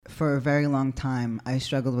for a very long time, I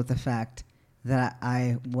struggled with the fact that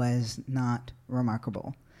I was not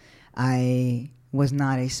remarkable. I was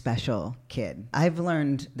not a special kid. I've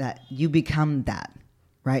learned that you become that,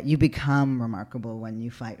 right? You become remarkable when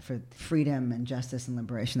you fight for freedom and justice and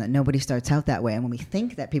liberation, that nobody starts out that way. And when we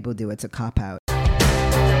think that people do, it's a cop-out.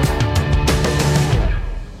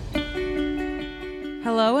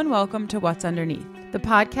 Hello and welcome to What's Underneath, the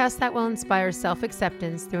podcast that will inspire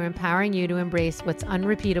self-acceptance through empowering you to embrace what's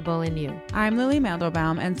unrepeatable in you. I'm Lily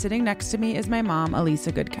Mandelbaum, and sitting next to me is my mom,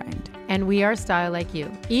 Elisa Goodkind. And we are Style Like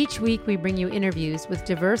You. Each week we bring you interviews with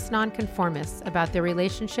diverse nonconformists about their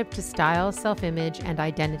relationship to style, self-image, and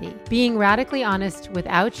identity. Being radically honest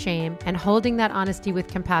without shame and holding that honesty with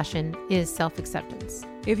compassion is self-acceptance.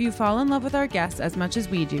 If you fall in love with our guests as much as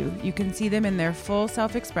we do, you can see them in their full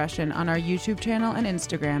self-expression on our YouTube channel and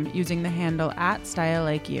Instagram using the handle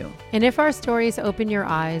 @StyleLikeYou. And if our stories open your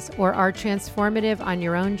eyes or are transformative on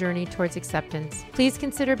your own journey towards acceptance, please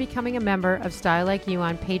consider becoming a member of Style Like You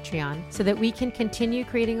on Patreon so that we can continue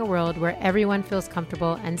creating a world where everyone feels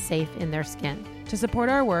comfortable and safe in their skin. To support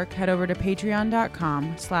our work, head over to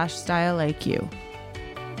patreon.com/StyleLikeYou.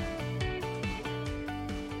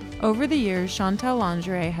 Over the years, Chantel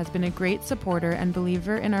Lingerie has been a great supporter and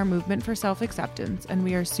believer in our movement for self-acceptance, and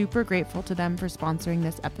we are super grateful to them for sponsoring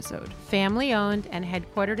this episode. Family owned and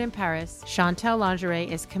headquartered in Paris, Chantel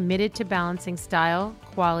Lingerie is committed to balancing style,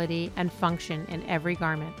 quality, and function in every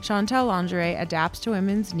garment. Chantel Lingerie adapts to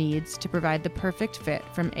women's needs to provide the perfect fit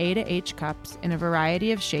from A to H cups in a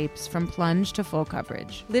variety of shapes from plunge to full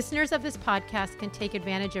coverage. Listeners of this podcast can take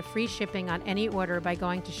advantage of free shipping on any order by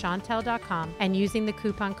going to chantel.com and using the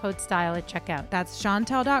coupon code STYLE at checkout. That's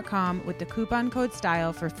chantel.com with the coupon code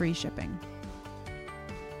STYLE for free shipping.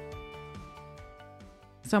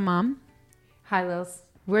 So, Mom? Hi, Lils.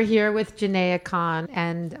 We're here with Janaya Khan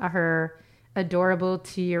and her adorable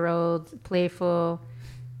 2-year-old playful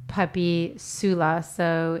puppy, Sula.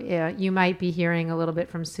 So you might be hearing a little bit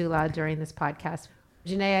from Sula during this podcast.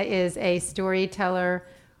 Janaya is a storyteller,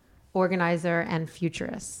 organizer, and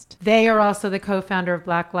futurist. They are also the co-founder of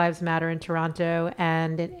Black Lives Matter in Toronto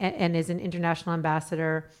and is an international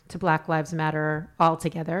ambassador to Black Lives Matter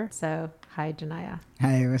altogether. So hi, Janaya.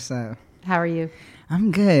 Hey, what's up? How are you?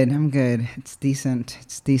 I'm good. It's decent.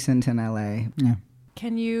 It's decent in LA. Yeah.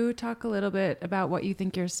 Can you talk a little bit about what you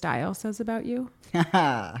think your style says about you?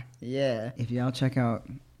 Yeah. If y'all check out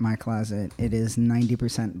my closet, it is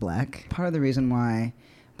 90% black. Part of the reason why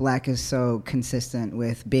black is so consistent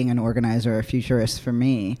with being an organizer or futurist for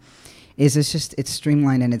me is it's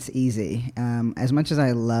streamlined and it's easy. As much as I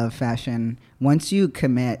love fashion, once you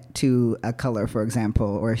commit to a color, for example,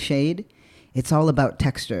 or a shade, it's all about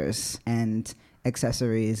textures and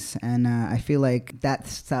accessories, and I feel like that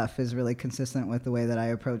stuff is really consistent with the way that I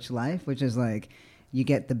approach life, which is like you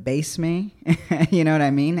get the base me, you know what I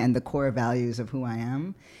mean, and the core values of who I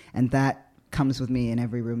am, and that comes with me in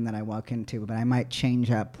every room that I walk into, but I might change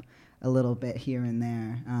up a little bit here and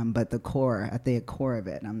there, but at the core of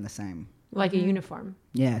it, I'm the same. Like a uniform.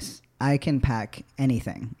 Yes. I can pack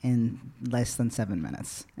anything in less than 7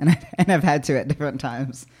 minutes, and I've had to at different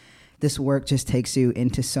times. This work just takes you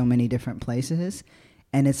into so many different places,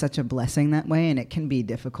 and it's such a blessing that way, and it can be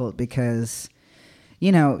difficult because,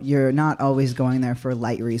 you know, you're not always going there for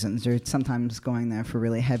light reasons. You're sometimes going there for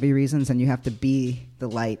really heavy reasons, and you have to be the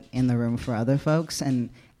light in the room for other folks and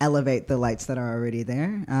elevate the lights that are already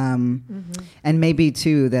there. And maybe,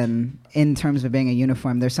 too, then, in terms of being a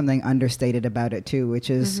uniform, there's something understated about it, too, which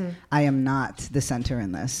is I am not the center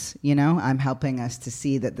in this. You know, I'm helping us to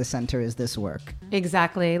see that the center is this work.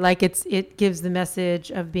 Exactly. Like it gives the message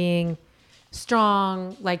of being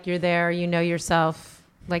strong, like you're there, you know yourself.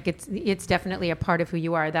 Like it's definitely a part of who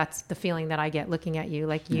you are. That's the feeling that I get looking at you.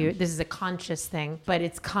 Like this is a conscious thing, but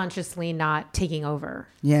it's consciously not taking over.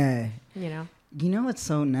 Yeah. You know? You know what's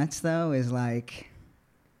so nuts, though, is like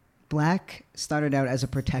black started out as a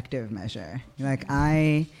protective measure. Like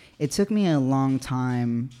it took me a long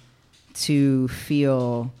time to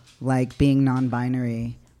feel like being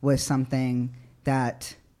non-binary was something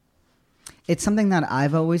that it's something that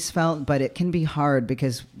I've always felt, but it can be hard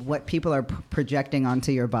because what people are projecting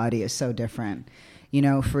onto your body is so different. You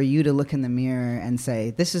know, for you to look in the mirror and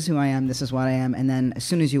say, this is who I am, this is what I am, and then as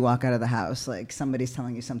soon as you walk out of the house, like somebody's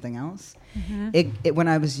telling you something else. It when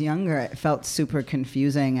I was younger, it felt super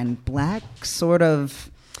confusing, and black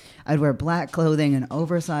I'd wear black clothing and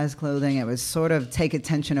oversized clothing. It would sort of take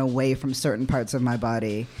attention away from certain parts of my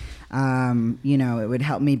body. You know, it would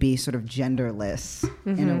help me be sort of genderless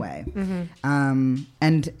in a way.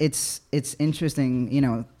 And it's interesting, you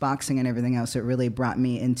know, boxing and everything else, it really brought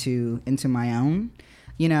me into my own.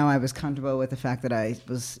 You know, I was comfortable with the fact that I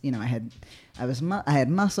was, you know, I had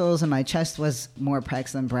muscles and my chest was more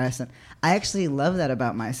pecs than breasts. And I actually love that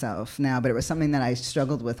about myself now, but it was something that I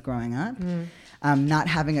struggled with growing up. Not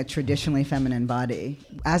having a traditionally feminine body.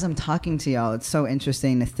 As I'm talking to y'all, it's so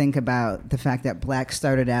interesting to think about the fact that Black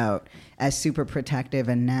started out as super protective,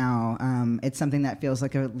 and now it's something that feels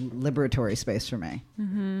like a liberatory space for me.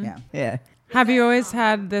 Yeah. Have you always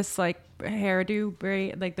had this like hairdo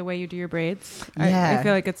braid, like the way you do your braids? Yeah. I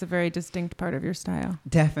feel like it's a very distinct part of your style.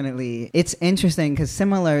 Definitely. It's interesting because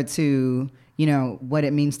similar to, you know, what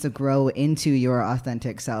it means to grow into your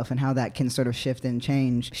authentic self and how that can sort of shift and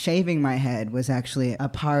change. Shaving my head was actually a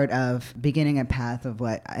part of beginning a path of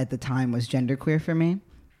what at the time was genderqueer for me.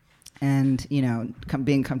 And, you know,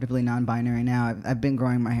 being comfortably non-binary now, I've been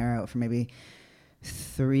growing my hair out for maybe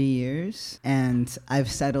 3 years, and I've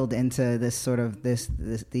settled into this sort of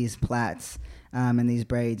these plaits and these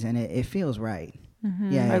braids, and it feels right.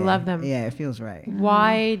 I love them. Yeah, it feels right.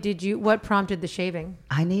 What prompted the shaving?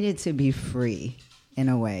 I needed to be free in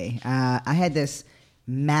a way. I had this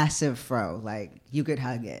massive fro, like you could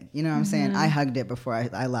hug it. You know what I'm saying? I hugged it before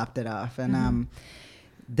I lopped it off. And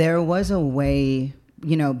there was a way,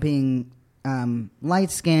 you know, being light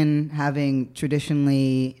skin, having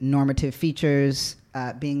traditionally normative features,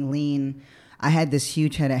 being lean. I had this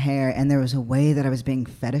huge head of hair, and there was a way that I was being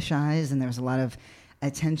fetishized, and there was a lot of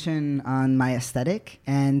attention on my aesthetic.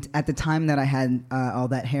 And at the time that I had all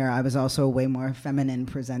that hair, I was also way more feminine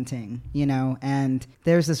presenting, you know, and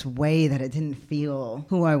there's this way that it didn't feel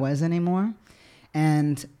who I was anymore.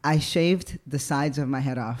 And I shaved the sides of my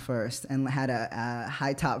head off first and had a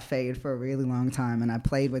high top fade for a really long time. And I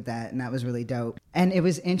played with that, and that was really dope. And it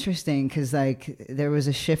was interesting because like there was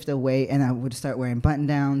a shift away, and I would start wearing button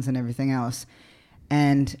downs and everything else.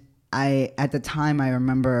 And at the time, I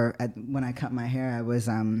remember when I cut my hair,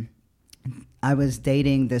 I was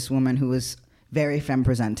dating this woman who was very femme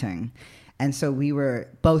presenting. And so we were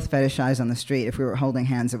both fetishized on the street. If we were holding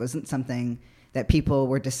hands, it wasn't something that people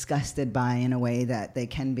were disgusted by in a way that they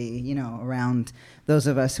can be, you know, around those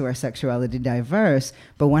of us who are sexuality diverse.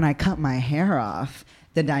 But when I cut my hair off,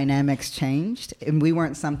 the dynamics changed, and we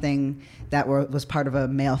weren't something that was part of a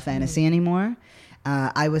male fantasy anymore.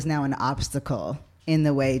 I was now an obstacle in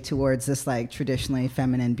the way towards this like traditionally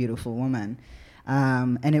feminine, beautiful woman.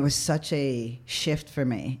 And it was such a shift for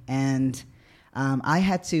me. And I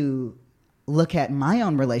had to look at my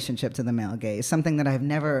own relationship to the male gaze, something that I've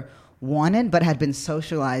never wanted, but had been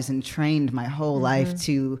socialized and trained my whole life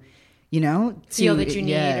to, you know, feel that you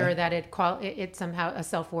need, or that it's somehow a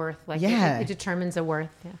self-worth. Like it determines a worth.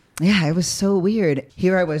 Yeah, it was so weird.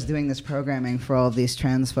 Here I was doing this programming for all of these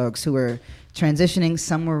trans folks who were transitioning.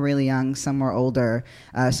 Some were really young, some were older.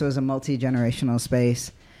 So it was a multi-generational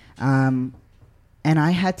space. And I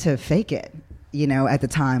had to fake it, you know, at the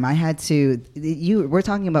time. I had to, we're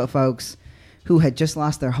talking about folks who had just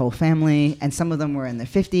lost their whole family, and some of them were in their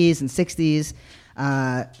 50s and 60s,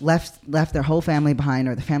 left their whole family behind,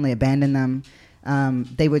 or the family abandoned them.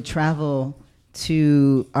 They would travel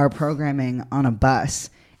to our programming on a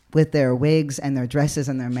bus with their wigs and their dresses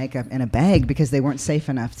and their makeup in a bag because they weren't safe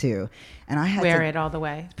enough to. And I had wear it all the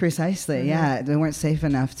way. Precisely, yeah. They weren't safe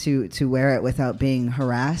enough to wear it without being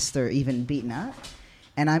harassed or even beaten up.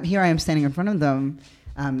 And I am standing in front of them,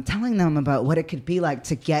 telling them about what it could be like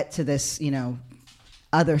to get to this, you know,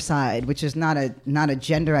 other side, which is not a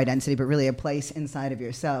gender identity, but really a place inside of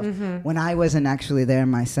yourself. When I wasn't actually there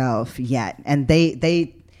myself yet, and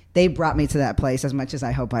they brought me to that place as much as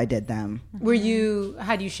I hope I did them.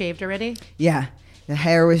 Had you shaved already? Yeah, the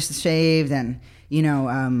hair was shaved, and you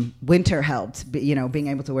know, winter helped. You know, being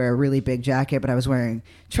able to wear a really big jacket, but I was wearing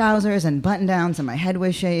trousers and button downs, and my head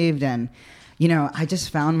was shaved, and you know, I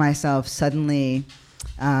just found myself suddenly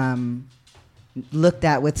looked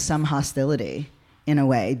at with some hostility, in a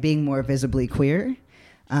way, being more visibly queer,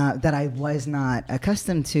 that I was not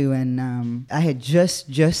accustomed to. And I had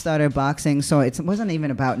just started boxing, so it wasn't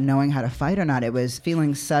even about knowing how to fight or not. It was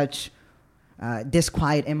feeling such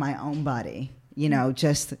disquiet in my own body, you know,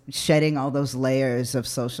 just shedding all those layers of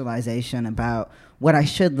socialization about what I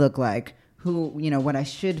should look like, who, you know, what I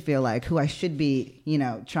should feel like, who I should be, you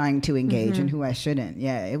know, trying to engage, and who I shouldn't.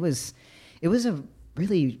 Yeah, it was a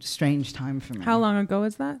really strange time for me. How long ago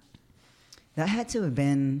was that? That had to have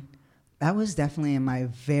been, that was definitely in my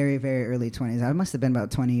very, very early 20s. I must have been about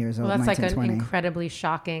 20 years old. Well, that's 19, like an 20. incredibly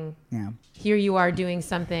shocking. Yeah. Here you are doing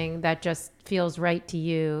something that just feels right to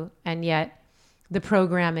you, and yet the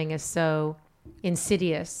programming is so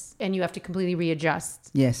insidious, and you have to completely readjust.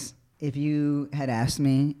 Yes. If you had asked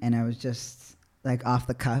me and I was just like off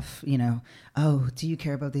the cuff, oh, do you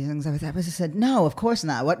care about these things? I just said, no, of course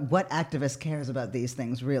not. What activist cares about these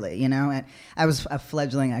things, really? And I was a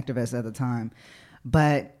fledgling activist at the time.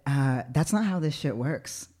 But that's not how this shit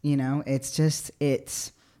works.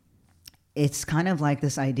 It's kind of like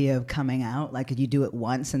this idea of coming out, like you do it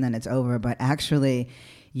once and then it's over. But actually,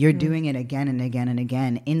 you're doing it again and again and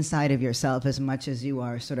again inside of yourself as much as you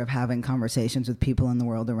are sort of having conversations with people in the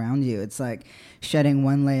world around you. It's like shedding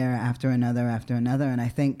one layer after another. And I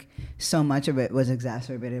think so much of it was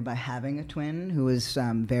exacerbated by having a twin who was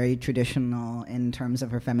very traditional in terms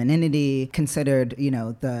of her femininity, considered,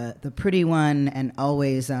 the pretty one and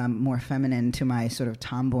always more feminine to my sort of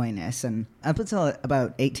tomboyness. And up until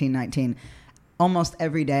about 18, 19, almost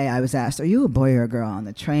every day I was asked, are you a boy or a girl on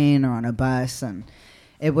the train or on a bus? And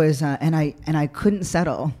it was, and I couldn't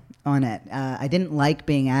settle on it. I didn't like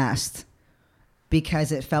being asked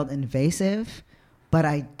because it felt invasive, but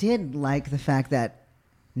I did like the fact that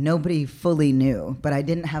nobody fully knew, but I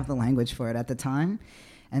didn't have the language for it at the time.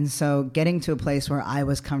 And so getting to a place where I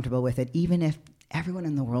was comfortable with it, even if everyone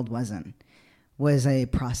in the world wasn't, was a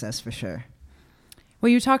process for sure.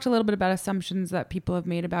 Well, you talked a little bit about assumptions that people have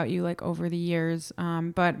made about you like over the years.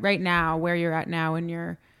 But right now, where you're at now in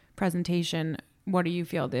your presentation, what do you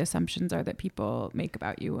feel the assumptions are that people make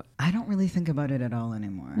about you? I don't really think about it at all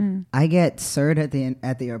anymore. I get sirred at the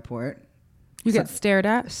airport. You get stared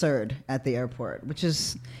at? Sirred at the airport, which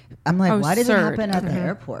is, I'm like, why does it happen at the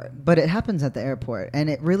airport? But it happens at the airport. And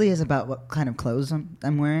it really is about what kind of clothes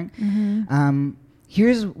I'm wearing.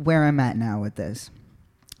 Here's where I'm at now with this.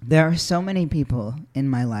 There are so many people in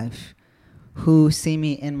my life who see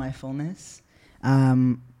me in my fullness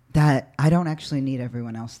that I don't actually need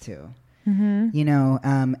everyone else to.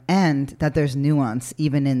 And that there's nuance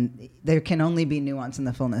there can only be nuance in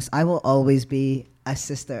the fullness. I will always be a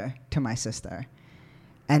sister to my sister.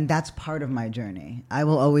 And that's part of my journey. I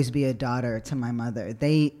will always be a daughter to my mother.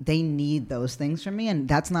 They need those things from me. And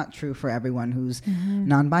that's not true for everyone who's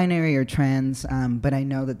non-binary or trans. But I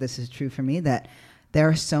know that this is true for me, that there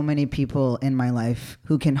are so many people in my life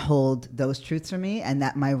who can hold those truths for me, and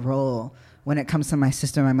that my role when it comes to my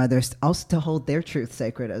sister and my mother, also to hold their truth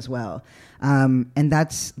sacred as well. And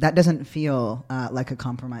that doesn't feel like a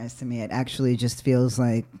compromise to me. It actually just feels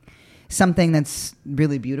like something that's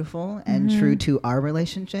really beautiful and true to our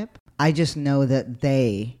relationship. I just know that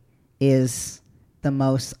they is the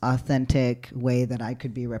most authentic way that I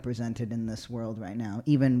could be represented in this world right now,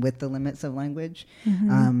 even with the limits of language.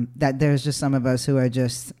 That there's just some of us who are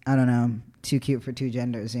just, I don't know, too cute for two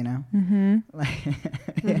genders, Like,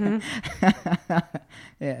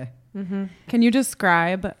 yeah. Can you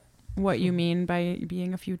describe what you mean by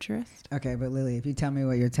being a futurist? Okay, but Lily, if you tell me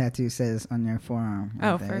what your tattoo says on your forearm.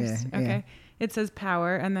 Oh, first. Yeah, okay. Yeah. It says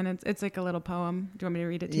power, and then it's like a little poem. Do you want me to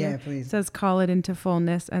read it to you? Yeah, please. It says, call it into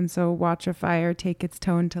fullness, and so watch a fire take its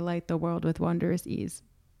tone to light the world with wondrous ease.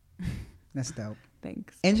 That's dope.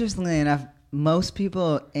 Thanks. Interestingly enough, most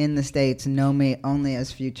people in the States know me only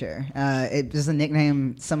as Future. It was a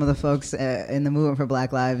nickname some of the folks in the movement for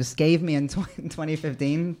Black Lives gave me in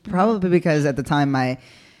 2015, probably because at the time my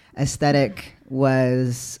aesthetic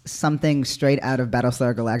was something straight out of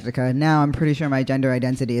Battlestar Galactica. Now I'm pretty sure my gender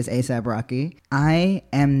identity is ASAP Rocky. I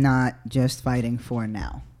am not just fighting for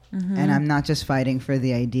now. And I'm not just fighting for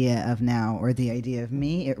the idea of now or the idea of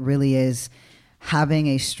me. It really is having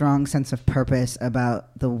a strong sense of purpose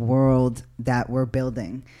about the world that we're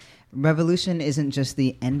building. Revolution isn't just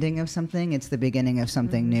the ending of something, it's the beginning of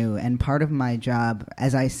something new. And part of my job,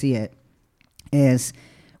 as I see it, is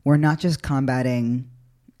we're not just combating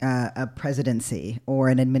a presidency or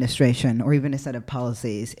an administration or even a set of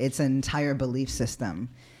policies. It's an entire belief system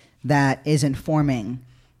that is informing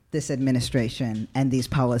this administration and these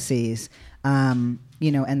policies, and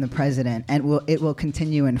the president, and it will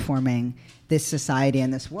continue informing this society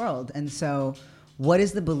and this world. And so what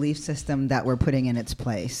is the belief system that we're putting in its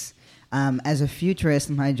place? As a futurist,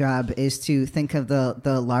 my job is to think of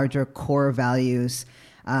the larger core values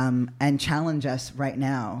and challenge us right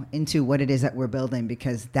now into what it is that we're building,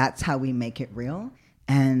 because that's how we make it real.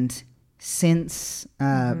 And since,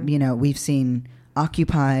 we've seen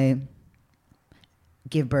Occupy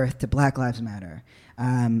give birth to Black Lives Matter,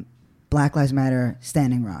 Black Lives Matter,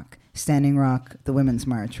 Standing Rock, the Women's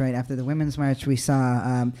March, right? After the Women's March, we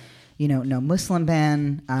saw, No Muslim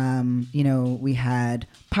ban. We had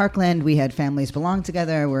Parkland. We had Families Belong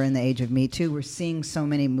Together. We're in the age of Me Too. We're seeing so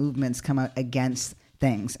many movements come out against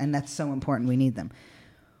things, and that's so important. We need them.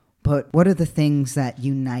 But what are the things that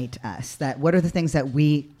unite us? What are the things that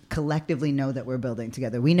we collectively know that we're building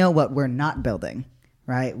together? We know what we're not building,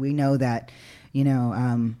 right? We know that,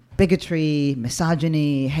 bigotry,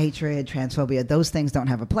 misogyny, hatred, transphobia, those things don't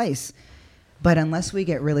have a place. But unless we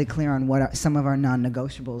get really clear on what some of our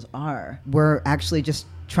non-negotiables are, we're actually just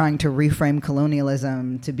trying to reframe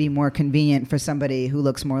colonialism to be more convenient for somebody who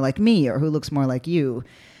looks more like me or who looks more like you.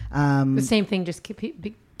 The same thing just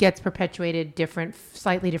gets perpetuated,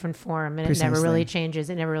 slightly different form, and Precisely. it never really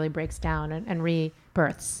changes. It never really breaks down and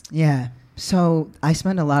rebirths. Yeah. So I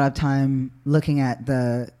spend a lot of time looking at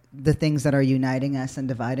the things that are uniting us and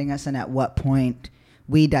dividing us, and at what point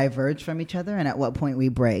we diverge from each other and at what point we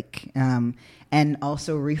break. And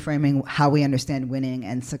also reframing how we understand winning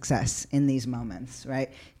and success in these moments, right?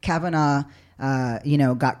 Kavanaugh,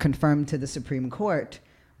 got confirmed to the Supreme Court,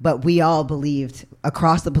 but we all believed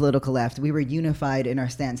across the political left, we were unified in our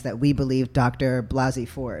stance that we believed Dr. Blasey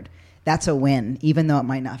Ford. That's a win, even though it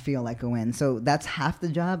might not feel like a win. So that's half the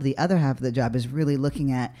job. The other half of the job is really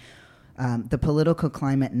looking at the political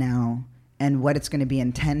climate now and what it's going to be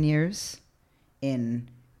in 10 years, in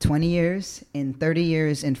 20 years, in 30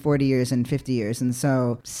 years, in 40 years, in 50 years. And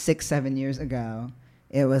so 6-7 years ago,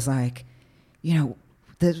 it was like,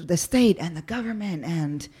 the state and the government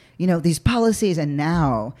and, these policies. And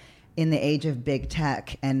now in the age of big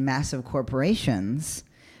tech and massive corporations,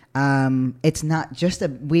 it's not just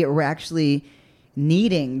we're actually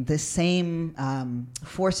needing the same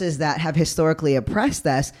forces that have historically oppressed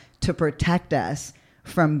us to protect us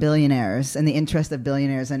from billionaires and the interest of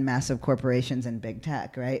billionaires and massive corporations and big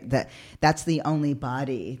tech, right? That's the only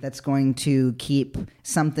body that's going to keep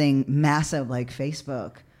something massive like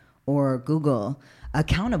Facebook or Google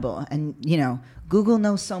accountable. And, Google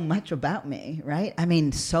knows so much about me, right? I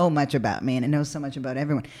mean, so much about me, and it knows so much about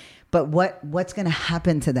everyone. But what's going to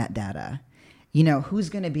happen to that data? Who's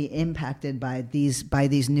going to be impacted by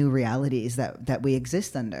these new realities that we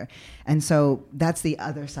exist under? And so that's the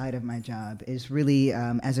other side of my job, is really,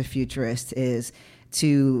 as a futurist, is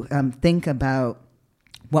to think about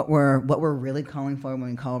what we're really calling for when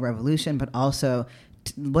we call revolution, but also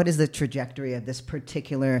what is the trajectory of this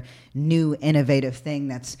particular new innovative thing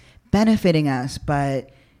that's benefiting us, but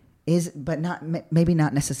maybe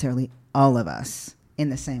not necessarily all of us in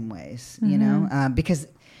the same ways, because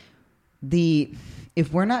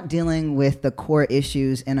if we're not dealing with the core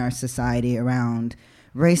issues in our society around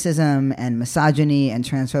racism and misogyny and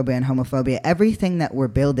transphobia and homophobia, everything that we're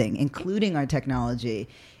building, including our technology,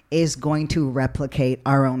 is going to replicate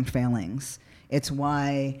our own failings. It's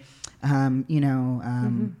why,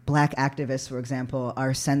 black activists, for example,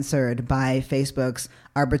 are censored by Facebook's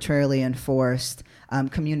arbitrarily enforced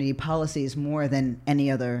community policies more than any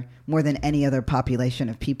other population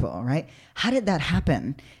of people, right? How did that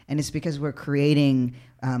happen? And it's because we're creating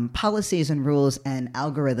policies and rules and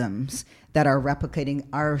algorithms that are replicating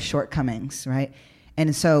our shortcomings, right?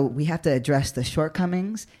 And so we have to address the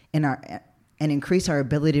shortcomings and increase our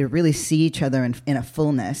ability to really see each other in a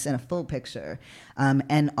fullness, in a full picture,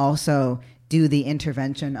 and also do the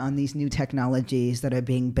intervention on these new technologies that are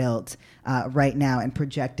being built right now and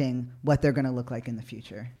projecting what they're going to look like in the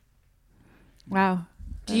future. Wow.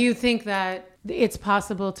 Do you think that it's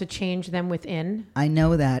possible to change them within? I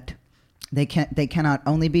know that they cannot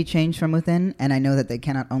only be changed from within, and I know that they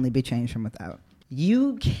cannot only be changed from without.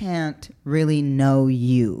 You can't really know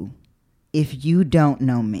you if you don't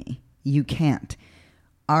know me. You can't.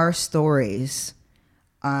 Our stories,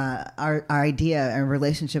 our idea and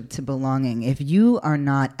relationship to belonging, if you are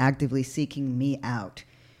not actively seeking me out,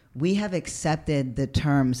 we have accepted the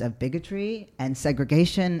terms of bigotry and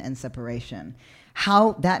segregation and separation.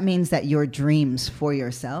 How that means that your dreams for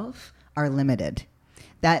yourself are limited.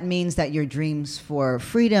 That means that your dreams for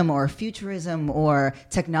freedom or futurism or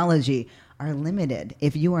technology are limited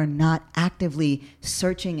if you are not actively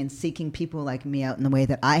searching and seeking people like me out in the way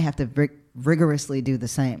that I have to rigorously do the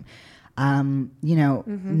same. No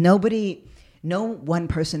one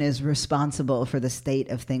person is responsible for the state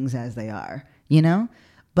of things as they are,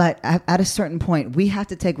 But at a certain point, we have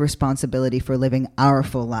to take responsibility for living our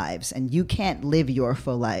full lives. And you can't live your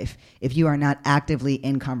full life if you are not actively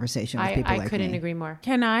in conversation with people like me. I couldn't agree more.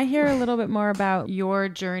 Can I hear a little bit more about your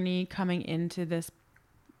journey coming into this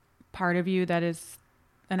part of you that is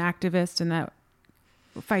an activist and that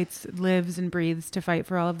lives and breathes to fight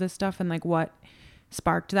for all of this stuff, and like what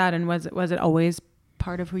sparked that, and was it always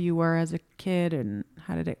part of who you were as a kid, and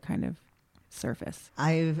how did it kind of surface?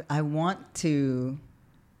 I want to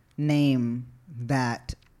name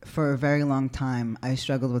that for a very long time I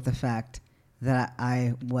struggled with the fact that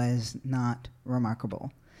I was not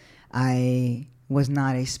remarkable. I was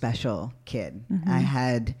not a special kid. Mm-hmm. I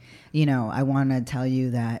had, I want to tell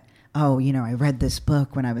you that oh, I read this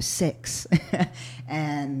book when I was 6.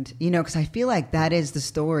 And, because I feel like that is the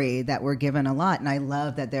story that we're given a lot. And I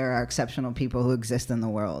love that there are exceptional people who exist in the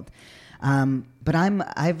world. But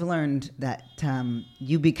I've learned that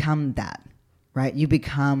you become that, right? You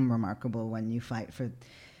become remarkable when you fight for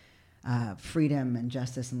freedom and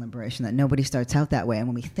justice and liberation, that nobody starts out that way. And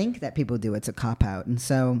when we think that people do, it's a cop-out. And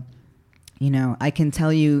so, I can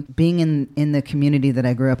tell you, being in the community that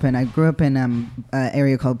I grew up in an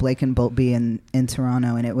area called Blake and Boltby in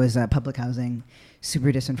Toronto, and it was public housing,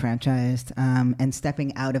 super disenfranchised. And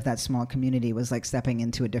stepping out of that small community was like stepping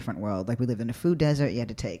into a different world. Like, we lived in a food desert. You had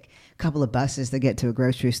to take a couple of buses to get to a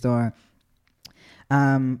grocery store.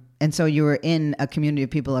 And so you were in a community of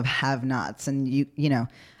people of have-nots, and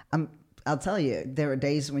I'll tell you, there were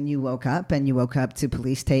days when you woke up to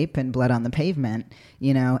police tape and blood on the pavement,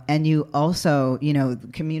 and you also,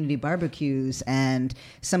 community barbecues and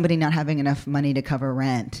somebody not having enough money to cover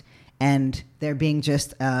rent, and there being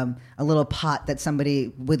just a little pot that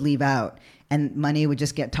somebody would leave out, and money would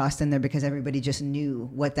just get tossed in there because everybody just knew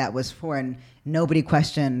what that was for, and nobody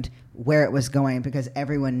questioned where it was going because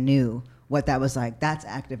everyone knew what that was like. That's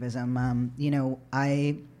activism. My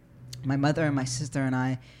mother and my sister and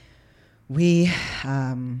I, we,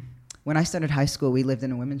 when I started high school, we lived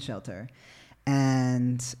in a women's shelter,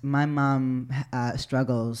 and my mom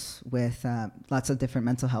struggles with lots of different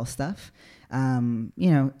mental health stuff.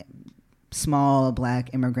 Small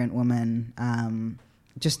Black immigrant woman,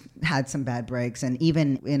 just had some bad breaks, and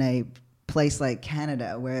even in a place like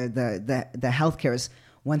Canada, where the healthcare is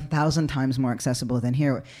 1,000 times more accessible than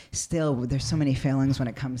here, still there's so many failings when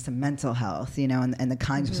it comes to mental health, and the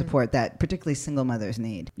kinds of support that particularly single mothers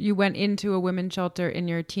need. You went into a women's shelter in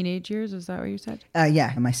your teenage years, is that what you said?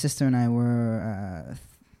 Yeah, my sister and I were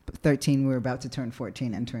 13. We were about to turn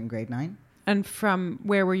 14, entering grade 9. And from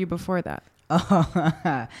where were you before that?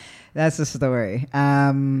 Oh, that's the story.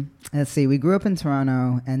 Let's see, we grew up in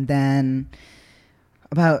Toronto, and then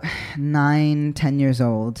about 9-10 years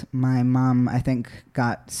old, my mom, I think,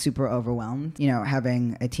 got super overwhelmed,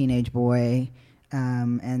 having a teenage boy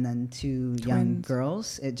and then 2 young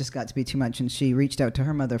girls. It just got to be too much, and she reached out to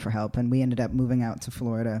her mother for help, and we ended up moving out to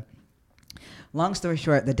Florida. Long story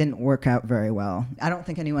short, that didn't work out very well. I don't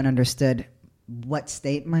think anyone understood what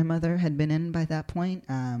state my mother had been in by that point.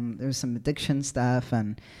 There was some addiction stuff,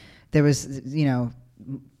 and there was,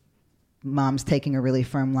 moms taking a really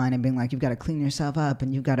firm line and being like, you've got to clean yourself up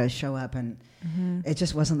and you've got to show up. And it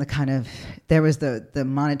just wasn't the kind of, there was the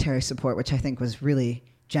monetary support, which I think was really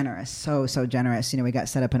generous. So generous. We got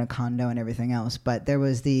set up in a condo and everything else, but there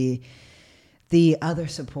was the other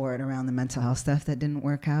support around the mental health stuff that didn't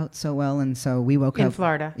work out so well. And so we woke up in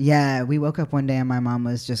Florida. Yeah. We woke up one day and my mom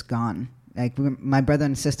was just gone. Like, my brother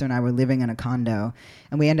and sister and I were living in a condo,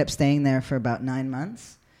 and we ended up staying there for about 9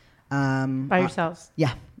 months. By yourselves?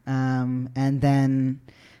 Yeah. And then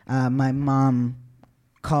my mom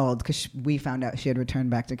called because we found out she had returned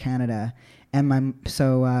back to Canada, and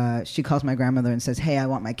she calls my grandmother and says, hey, I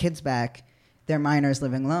want my kids back. They're minors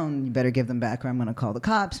living alone. You better give them back or I'm going to call the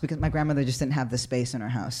cops, because my grandmother just didn't have the space in her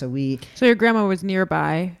house. So your grandma was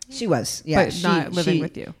nearby? She was, yeah. But not living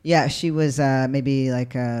with you? Yeah, she was maybe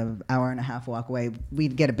like an hour and a half walk away.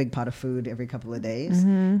 We'd get a big pot of food every couple of days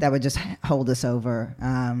that would just hold us over.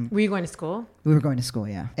 Were you going to school? We were going to school,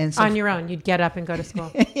 yeah. And so on your own? You'd get up and go to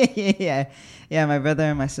school? Yeah, my brother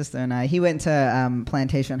and my sister and I. He went to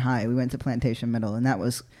Plantation High. We went to Plantation Middle, and that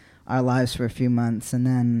was our lives for a few months. And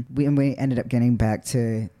then we ended up getting back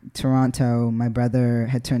to Toronto. My brother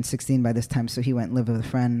had turned 16 by this time, so he went and lived with a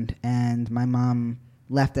friend. And my mom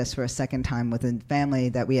left us for a second time with a family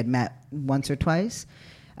that we had met once or twice.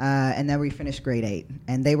 And then we finished grade 8.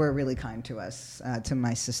 And they were really kind to us, to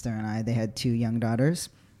my sister and I. They had 2 young daughters.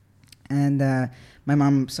 And my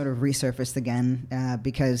mom sort of resurfaced again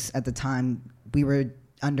because at the time we were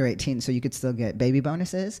under 18, so you could still get baby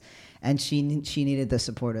bonuses. And she needed the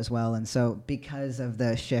support as well. And so because of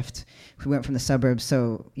the shift, we went from the suburbs,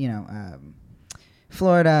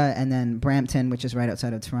 Florida, and then Brampton, which is right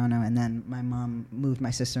outside of Toronto. And then my mom moved my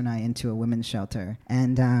sister and I into a women's shelter.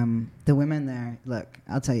 And the women there, look,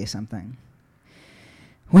 I'll tell you something.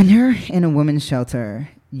 When you're in a women's shelter,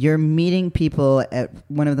 you're meeting people at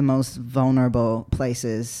one of the most vulnerable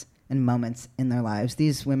places and moments in their lives.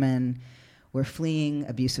 These women were fleeing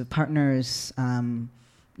abusive partners,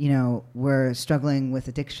 were struggling with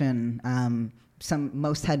addiction.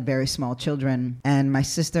 Most had very small children. And my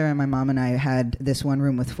sister and my mom and I had this one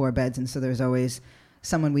room with 4 beds. And so there was always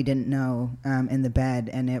someone we didn't know in the bed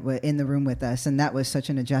and it was in the room with us. And that was such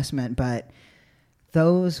an adjustment. But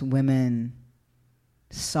those women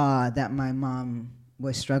saw that my mom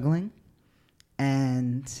was struggling,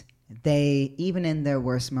 and they, even in their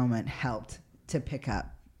worst moment, helped to pick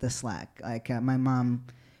up the slack. Like my mom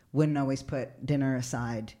wouldn't always put dinner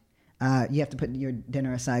aside. You have to put your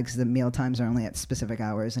dinner aside because the meal times are only at specific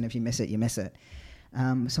hours, and if you miss it, you miss it.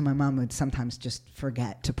 So my mom would sometimes just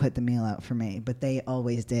forget to put the meal out for me, but they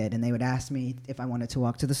always did. And they would ask me if I wanted to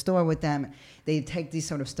walk to the store with them. They'd take these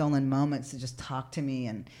sort of stolen moments to just talk to me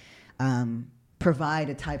and provide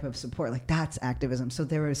a type of support. Like, that's activism. So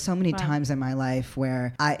there were so many times in my life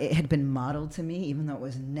where it had been modeled to me, even though it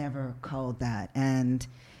was never called that. And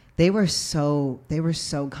they were so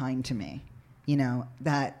kind to me. You know,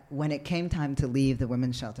 that when it came time to leave the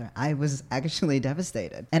women's shelter, I was actually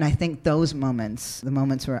devastated. And I think those moments, the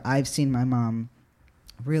moments where I've seen my mom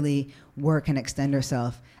really work and extend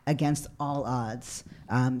herself against all odds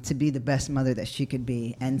to be the best mother that she could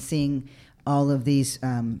be, and seeing all of these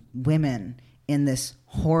women in this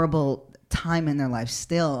horrible time in their life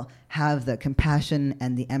still have the compassion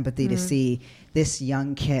and the empathy to see this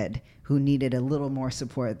young kid who needed a little more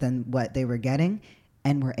support than what they were getting,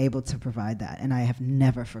 and we're able to provide that. And I have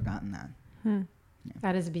never forgotten that. Yeah.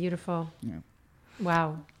 That is beautiful. Yeah.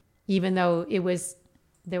 Wow. Even though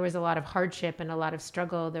there was a lot of hardship and a lot of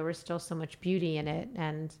struggle, there was still so much beauty in it,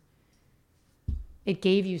 and it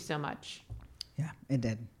gave you so much. Yeah, it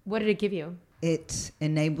did. What did it give you? It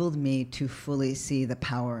enabled me to fully see the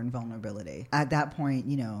power and vulnerability. At that point,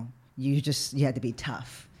 you know, you had to be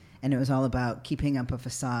tough, and it was all about keeping up a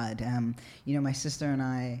facade. You know, my sister and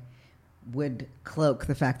I would cloak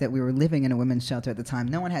the fact that we were living in a women's shelter at the time.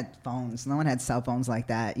 No one had phones. No one had cell phones like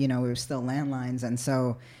that. You know, we were still landlines. And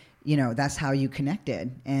so, you know, that's how you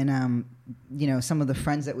connected. And, you know, some of the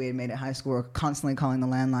friends that we had made at high school were constantly calling the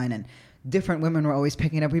landline, and different women were always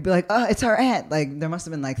picking it up. We'd be like, oh, it's our aunt. Like, there must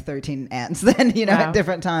have been like 13 aunts then, you know, at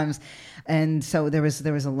different times. And so there was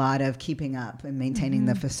a lot of keeping up and maintaining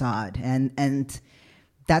the facade. And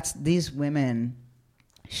these women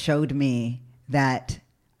showed me that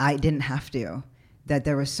I didn't have to, that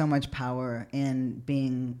there was so much power in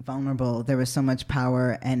being vulnerable. There was so much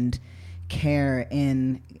power and care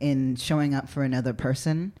in showing up for another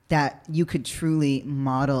person, that you could truly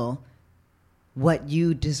model what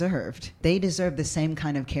you deserved. They deserved the same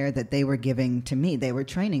kind of care that they were giving to me. They were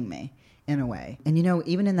training me in a way. And, you know,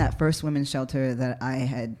 even in that first women's shelter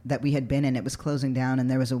that we had been in, it was closing down, and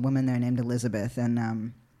there was a woman there named Elizabeth,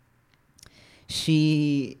 and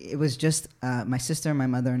it was just my sister, my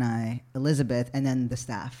mother, and I, Elizabeth, and then the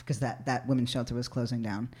staff, because that women's shelter was closing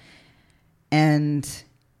down. And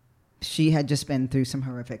she had just been through some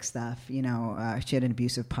horrific stuff. You know, she had an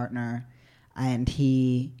abusive partner, and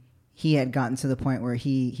he had gotten to the point where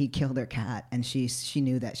he killed her cat, and she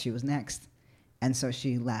knew that she was next. And so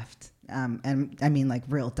she left. And I mean, like,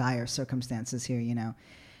 real dire circumstances here, you know.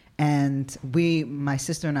 And my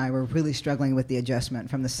sister and I were really struggling with the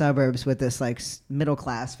adjustment from the suburbs with this like middle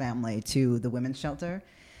class family to the women's shelter.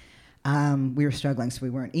 We were struggling, so we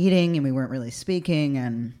weren't eating and we weren't really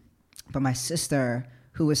speaking. But my sister,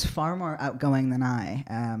 who was far more outgoing than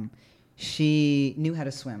I, she knew how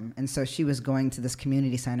to swim, and so she was going to this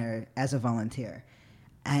community center as a volunteer.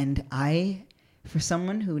 And for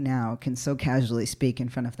someone who now can so casually speak in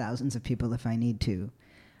front of thousands of people if I need to,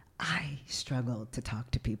 I struggled to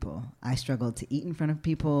talk to people. I struggled to eat in front of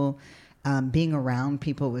people. Being around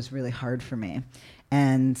people was really hard for me.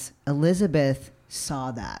 And Elizabeth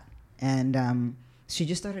saw that. And she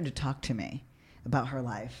just started to talk to me about her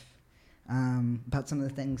life, about some of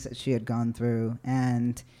the things that she had gone through.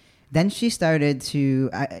 And then she started to,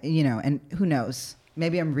 you know, and who knows,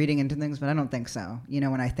 maybe I'm reading into things, but I don't think so. You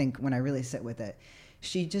know, when I really sit with it,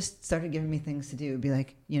 she just started giving me things to do. It'd be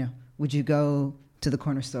like, you know, would you go to the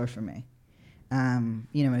corner store for me?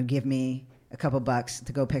 You know, and give me a couple bucks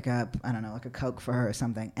to go pick up, I don't know, like a Coke for her or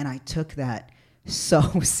something. And I took that so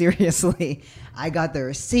seriously. I got the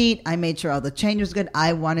receipt. I made sure all the change was good.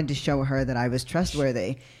 I wanted to show her that I was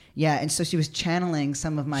trustworthy. Yeah, and so she was channeling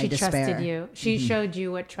some of my despair. She trusted you. She showed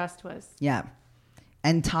you what trust was. Yeah,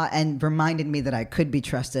 and reminded me that I could be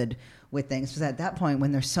trusted with things. Because at that point,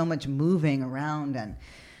 when there's so much moving around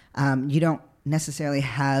and you don't necessarily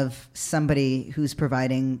have somebody who's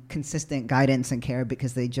providing consistent guidance and care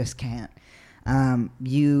because they just can't.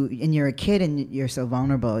 You're a kid and you're so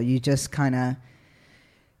vulnerable. You just kind of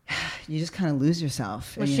lose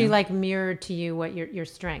yourself. Was she like mirrored to you what your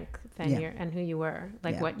strength and who you were,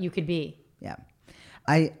 like what you could be? Yeah.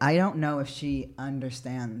 I don't know if she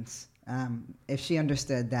understands, if she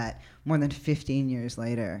understood that more than 15 years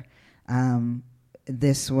later,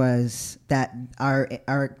 this was that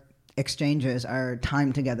our exchanges, our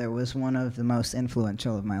time together was one of the most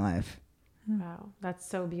influential of my life. Wow, that's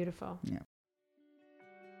so beautiful. Yeah.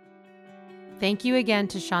 Thank you again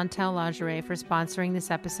to Chantel Lingerie for sponsoring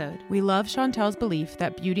this episode. We love Chantel's belief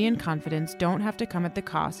that beauty and confidence don't have to come at the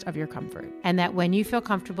cost of your comfort. And that when you feel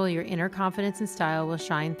comfortable, your inner confidence and style will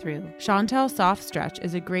shine through. Chantel Soft Stretch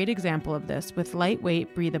is a great example of this with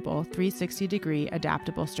lightweight, breathable, 360-degree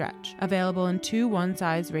adaptable stretch. Available in 2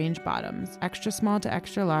 one-size range bottoms, extra small to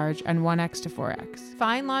extra large, and 1X to 4X.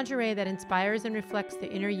 Find lingerie that inspires and reflects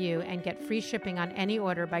the inner you and get free shipping on any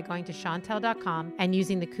order by going to Chantel.com and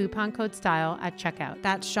using the coupon code STYLE at checkout.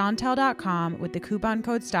 That's Chantel.com with the coupon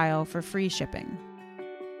code STYLE for free shipping.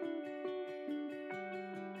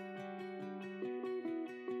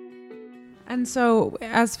 And so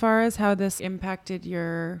as far as how this impacted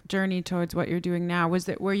your journey towards what you're doing now,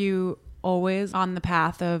 were you always on the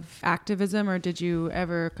path of activism, or did you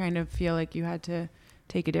ever kind of feel like you had to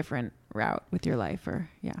take a different route with your life?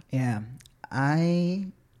 Yeah, I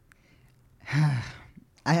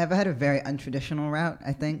have had a very untraditional route,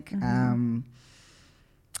 I think.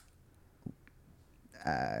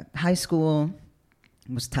 High school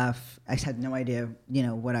was tough. I had no idea,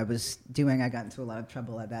 what I was doing. I got into a lot of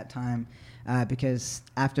trouble at that time because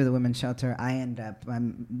after the women's shelter, I ended up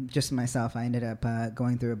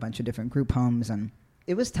going through a bunch of different group homes, and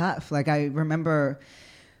it was tough. Like, I remember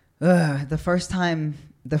the first time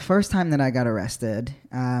that I got arrested,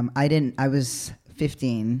 I was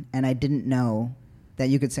 15 and I didn't know that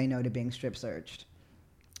you could say no to being strip searched.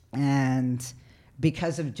 And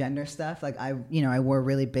because of gender stuff, like I wore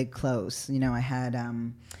really big clothes. I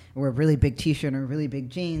wore a really big t-shirt and really big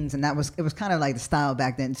jeans, and it was kind of like the style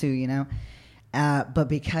back then too, But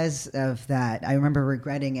because of that, I remember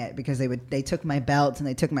regretting it because they took my belt and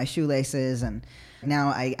they took my shoelaces, and now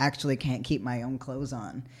I actually can't keep my own clothes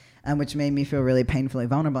on. Which made me feel really painfully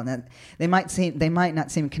vulnerable. And that they might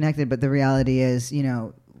not seem connected, but the reality is,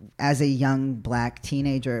 as a young black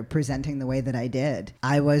teenager presenting the way that I did,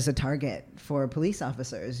 I was a target for police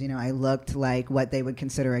officers. I looked like what they would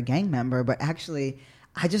consider a gang member, but actually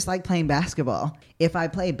I just like playing basketball. If I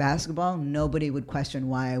played basketball, nobody would question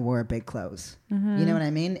why I wore big clothes. Mm-hmm. You know what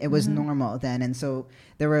I mean? It was normal then. And so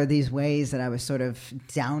there were these ways that I was sort of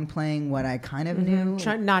downplaying what I kind of knew.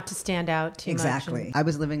 Trying not to stand out too much. Exactly. I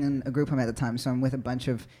was living in a group home at the time, so I'm with a bunch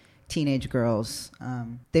of teenage girls.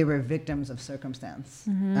 They were victims of circumstance,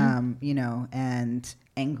 and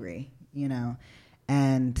angry,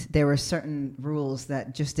 and there were certain rules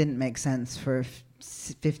that just didn't make sense for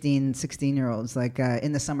 15, 16-year-olds. Like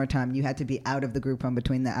in the summertime, you had to be out of the group home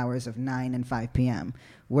between the hours of 9 and 5 p.m.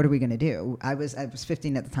 What are we going to do? I was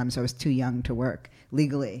 15 at the time, so I was too young to work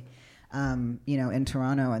legally, in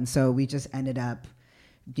Toronto. And so we just ended up,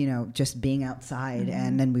 just being outside,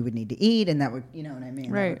 and then we would need to eat, and that would, you know what I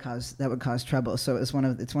mean? Right. That would cause trouble. So it's one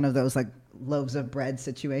of those like loaves of bread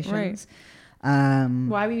situations. Right.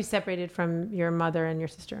 Why were you separated from your mother and your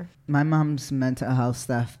sister? My mom's mental health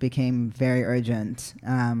stuff became very urgent,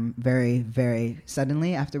 very, very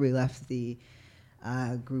suddenly after we left the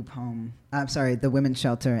group home. The women's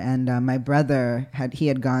shelter. And my brother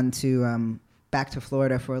had gone to back to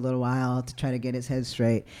Florida for a little while to try to get his head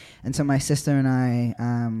straight. And so my sister and I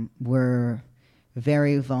were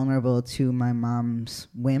very vulnerable to my mom's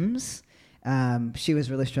whims. She was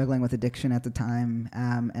really struggling with addiction at the time,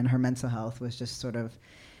 and her mental health was just sort of,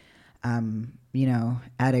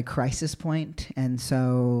 at a crisis point. And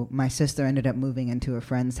so my sister ended up moving into a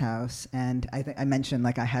friend's house, and I mentioned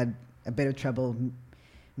like I had a bit of trouble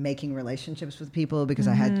making relationships with people because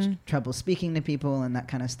I had trouble speaking to people and that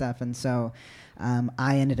kind of stuff. And so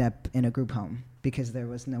I ended up in a group home because there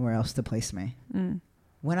was nowhere else to place me.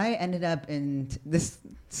 When I ended up in this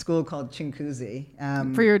school called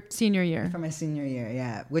Chinguzi. For your senior year. For my senior year,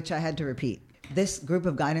 yeah, which I had to repeat. This group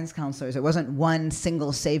of guidance counselors, it wasn't one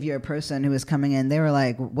single savior person who was coming in. They were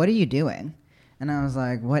like, what are you doing? And I was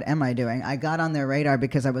like, what am I doing? I got on their radar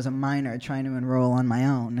because I was a minor trying to enroll on my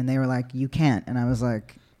own. And they were like, you can't. And I was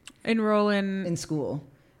like... Enroll in school.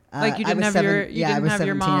 Like you didn't have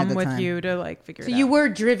your mom with you to like figure it out. So you were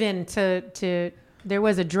driven to there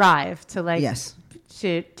was a drive to like... Yes.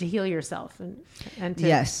 To heal yourself and to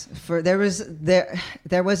yes, it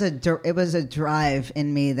was a drive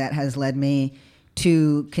in me that has led me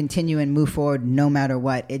to continue and move forward no matter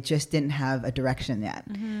what. It just didn't have a direction yet.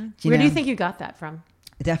 Where do you think you got that from?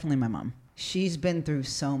 Definitely my mom. She's been through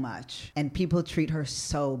so much, and people treat her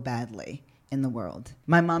so badly in the world.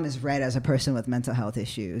 My mom is read as a person with mental health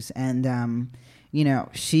issues, and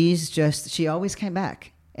she always came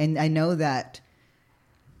back, and I know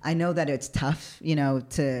that it's tough,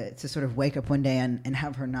 to sort of wake up one day and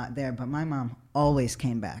have her not there. But my mom always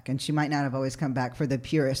came back. And she might not have always come back for the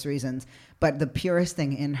purest reasons. But the purest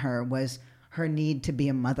thing in her was her need to be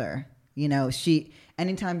a mother. And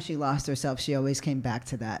anytime she lost herself, she always came back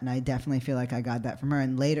to that. And I definitely feel like I got that from her.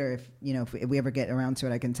 And later, if we ever get around to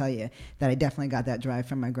it, I can tell you that I definitely got that drive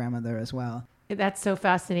from my grandmother as well. That's so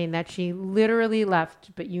fascinating that she literally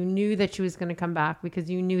left, but you knew that she was going to come back because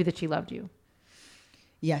you knew that she loved you.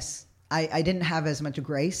 Yes. I didn't have as much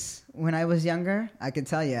grace when I was younger. I can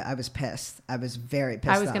tell you, I was pissed. I was very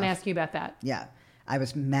pissed I was going to ask you about that. Yeah. I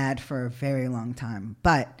was mad for a very long time.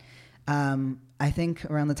 But I think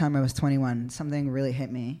around the time I was 21, something really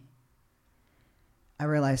hit me. I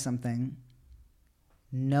realized something.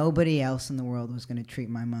 Nobody else in the world was going to treat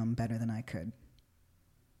my mom better than I could.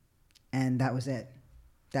 And that was it.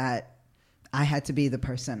 That I had to be the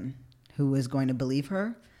person who was going to believe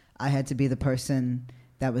her. I had to be the person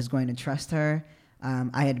that was going to trust her.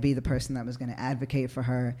 I had to be the person that was going to advocate for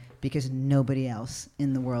her because nobody else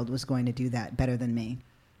in the world was going to do that better than me.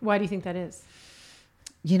 Why do you think that is?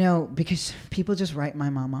 Because people just write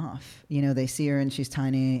my mom off. They see her and she's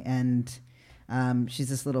tiny and she's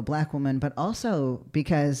this little black woman, but also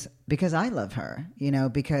because I love her,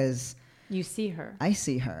 because you see her. I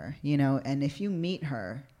see her, and if you meet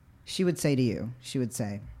her, she would say to you,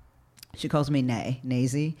 she calls me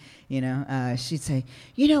Nazy, she'd say,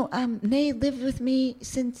 Nay lived with me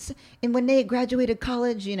and when Nay graduated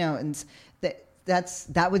college, and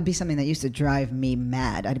that would be something that used to drive me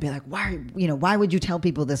mad. I'd be like, why would you tell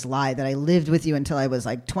people this lie that I lived with you until I was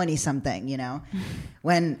like 20 something,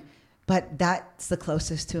 but that's the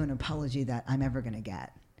closest to an apology that I'm ever going to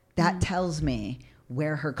get. That tells me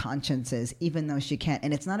where her conscience is, even though she can't.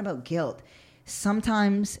 And it's not about guilt.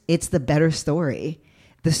 Sometimes it's the better story.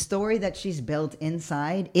 The story that she's built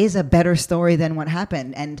inside is a better story than what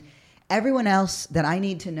happened. And everyone else that I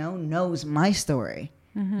need to know knows my story.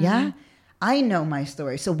 Mm-hmm. Yeah? I know my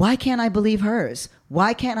story. So why can't I believe hers?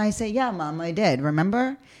 Why can't I say, yeah, Mom, I did,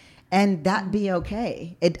 remember? And that be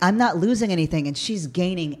okay. I'm not losing anything, and she's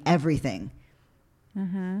gaining everything.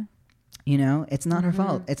 Mm-hmm. It's not her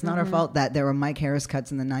fault. It's not her fault that there were Mike Harris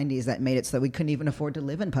cuts in the 90s that made it so that we couldn't even afford to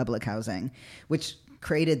live in public housing, which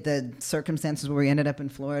created the circumstances where we ended up in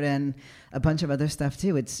Florida and a bunch of other stuff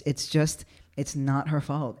too. It's not her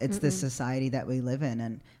fault. It's the society that we live in.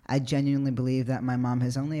 And I genuinely believe that my mom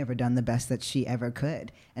has only ever done the best that she ever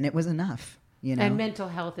could. And it was enough, And mental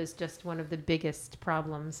health is just one of the biggest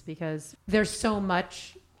problems because there's so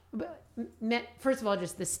much. First of all,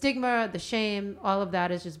 just the stigma, the shame, all of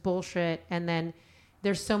that is just bullshit. And then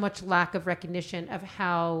there's so much lack of recognition of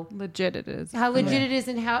how legit it is, it is,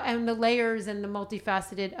 and the layers and the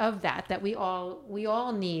multifaceted of that we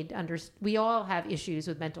all need we all have issues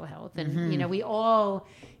with mental health, and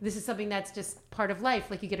this is something that's just part of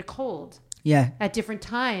life. Like you get a cold, at different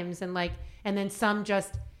times, and then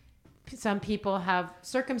some people have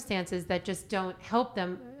circumstances that just don't help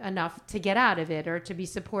them enough to get out of it or to be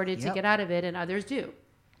supported to get out of it, and others do.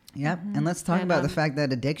 Yep. And let's talk about the fact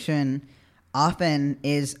that addiction often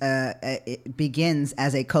it begins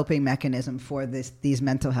as a coping mechanism for these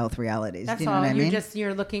mental health realities. That's Do you know all. what I mean?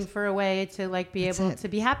 You're looking for a way to be able to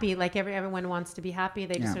be happy. Like everyone wants to be happy.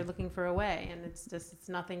 They just are looking for a way, and it's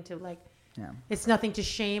nothing to it's nothing to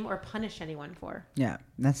shame or punish anyone for. Yeah,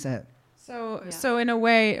 that's it. So in a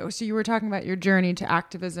way, so you were talking about your journey to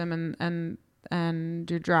activism and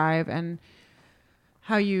your drive and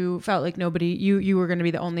how you felt like you were going to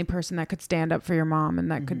be the only person that could stand up for your mom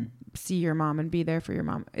and that could see your mom and be there for your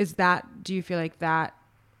mom. Do you feel like that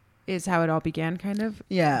is how it all began, kind of?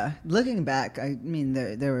 Yeah. Looking back, I mean,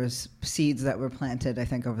 there was seeds that were planted, I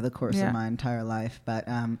think, over the course of my entire life. But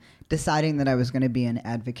deciding that I was going to be an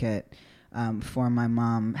advocate for my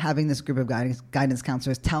mom, having this group of guidance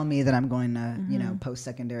counselors tell me that I'm going to,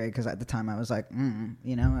 post-secondary, because at the time I was like,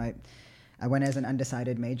 I went as an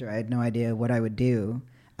undecided major. I had no idea what I would do.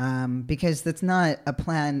 Because that's not a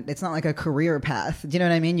plan. It's not like a career path. Do you know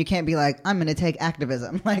what I mean? You can't be like, I'm going to take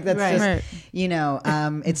activism. Like that's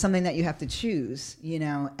it's something that you have to choose,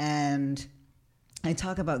 and I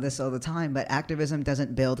talk about this all the time, but activism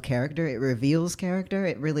doesn't build character. It reveals character.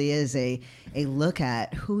 It really is a look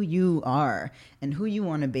at who you are and who you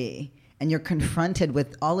want to be. And you're confronted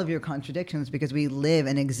with all of your contradictions because we live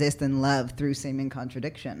and exist and love through seeming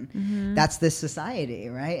contradiction. Mm-hmm. That's this society,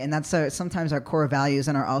 right? And that's sometimes our core values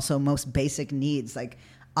and our also most basic needs, like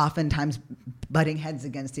oftentimes butting heads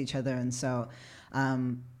against each other. And so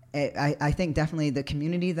I think definitely the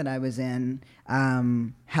community that I was in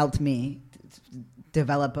helped me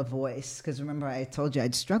develop a voice. Because remember, I told you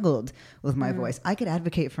I'd struggled with my voice. I could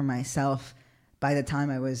advocate for myself by the time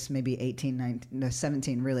I was maybe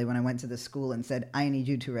 17, really, when I went to the school and said, I need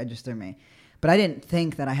you to register me. But I didn't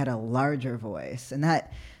think that I had a larger voice. And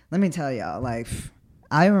that, let me tell y'all,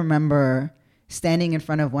 I remember standing in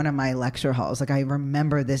front of one of my lecture halls. Like, I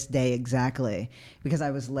remember this day exactly because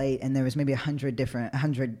I was late and there was maybe 100,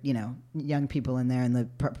 young people in there and the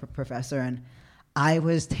professor. And I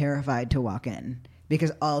was terrified to walk in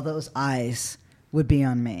because all those eyes would be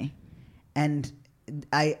on me. And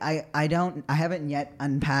I haven't yet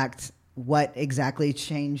unpacked what exactly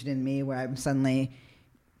changed in me where I'm suddenly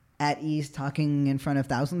at ease talking in front of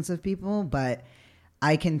thousands of people, but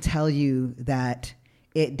I can tell you that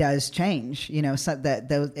it does change, so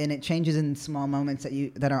and it changes in small moments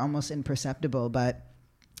that are almost imperceptible. But,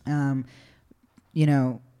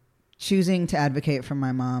 choosing to advocate for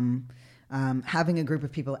my mom, having a group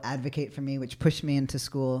of people advocate for me, which pushed me into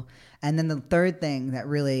school. And then the third thing that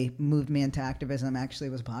really moved me into activism actually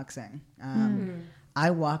was boxing.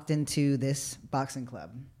 I walked into this boxing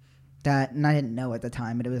club and I didn't know at the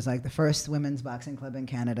time, but it was like the first women's boxing club in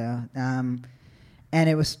Canada. And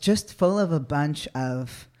it was just full of a bunch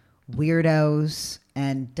of weirdos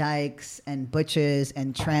and dykes and butches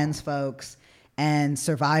and trans folks and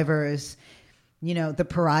survivors, the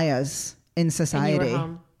pariahs in society. And you were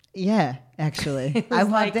home. Yeah, actually. I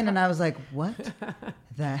walked in and I was like, what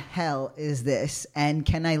the hell is this? And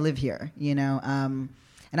can I live here? And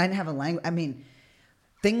I didn't have a language. I mean,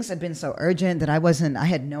 things had been so urgent that I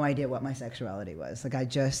had no idea what my sexuality was. Like,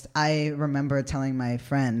 I remember telling my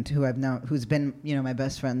friend who's been, my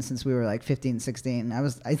best friend since we were like 15, 16.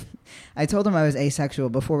 I told him I was asexual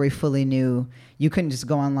before we fully knew. You couldn't just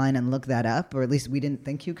go online and look that up, or at least we didn't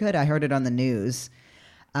think you could. I heard it on the news.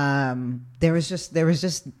 There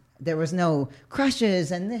was no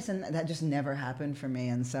crushes and this and that just never happened for me.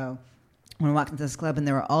 And so when I walked into this club and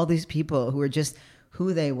there were all these people who were just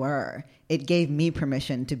who they were, it gave me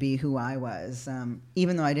permission to be who I was,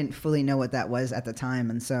 even though I didn't fully know what that was at the time.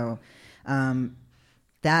 And so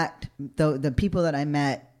the people that I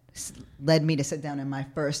met led me to sit down in my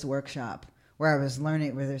first workshop where I was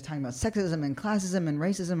learning, where they were talking about sexism and classism and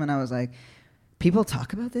racism. And I was like, people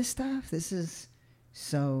talk about this stuff? This is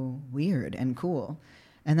so weird and cool.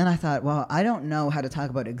 And then I thought, well, I don't know how to talk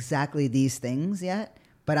about exactly these things yet,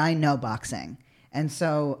 but I know boxing. And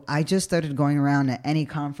so I just started going around at any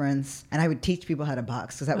conference and I would teach people how to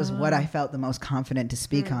box because that was what I felt the most confident to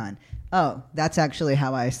speak on. Oh, that's actually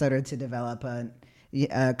how I started to develop a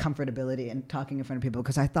comfortability in talking in front of people,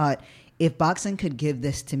 because I thought if boxing could give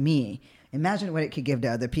this to me, imagine what it could give to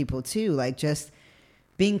other people too. Like, just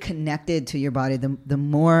being connected to your body, the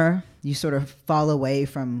more you sort of fall away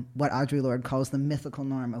from what Audre Lorde calls the mythical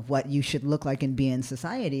norm of what you should look like and be in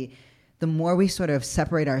society, the more we sort of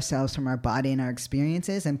separate ourselves from our body and our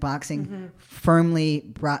experiences. And boxing firmly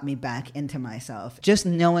brought me back into myself. Just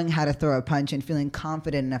knowing how to throw a punch and feeling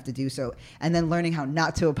confident enough to do so, and then learning how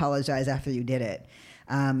not to apologize after you did it.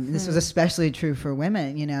 This was especially true for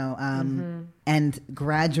women, and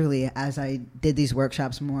gradually, as I did these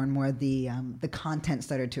workshops more and more, the content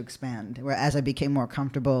started to expand, where as I became more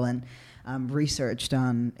comfortable and researched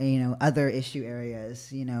on, other issue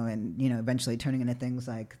areas, and, eventually turning into things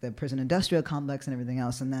like the prison industrial complex and everything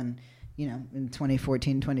else. And then, in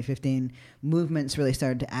 2014, 2015, movements really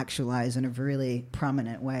started to actualize in a really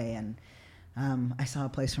prominent way. And I saw a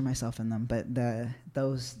place for myself in them, but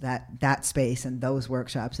that space and those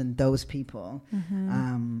workshops and those people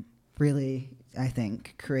really, I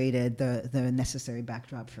think, created the necessary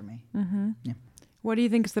backdrop for me. Yeah. What do you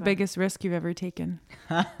think is the biggest risk you've ever taken?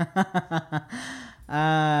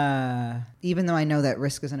 Even though I know that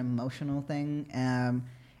risk is an emotional thing and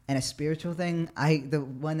a spiritual thing, the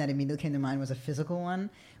one that immediately came to mind was a physical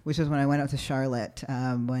one, which was when I went out to Charlotte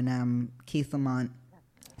when Keith Lamont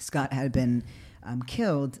Scott had been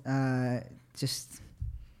killed, just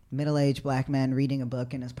middle-aged black man reading a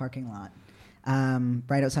book in his parking lot,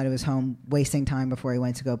 right outside of his home, wasting time before he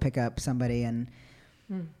went to go pick up somebody. And,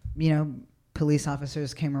 police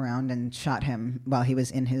officers came around and shot him while he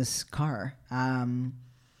was in his car, and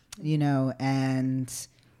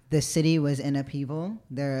the city was in upheaval.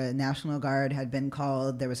 The National Guard had been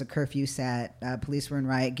called. There was a curfew set. Police were in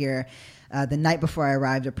riot gear. The night before I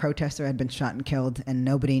arrived, a protester had been shot and killed, and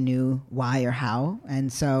nobody knew why or how.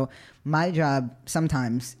 And so my job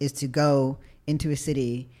sometimes is to go into a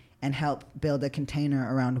city and help build a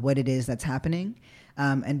container around what it is that's happening,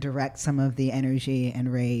 and direct some of the energy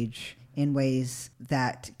and rage in ways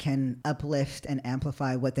that can uplift and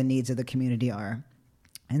amplify what the needs of the community are.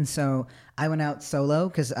 And so I went out solo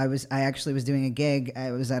because I actually was doing a gig.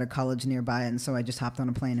 I was at a college nearby, and so I just hopped on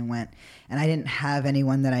a plane and went. And I didn't have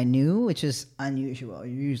anyone that I knew, which is unusual.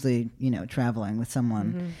 You're usually, traveling with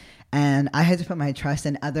someone. And I had to put my trust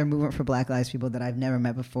in other Movement for Black Lives people that I've never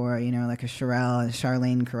met before, like a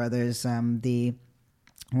Charlene Carruthers, the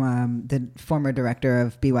the former director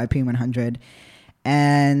of BYP 100.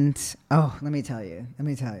 And, let me tell you,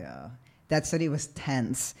 that city was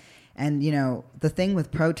tense. And, the thing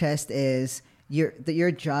with protest is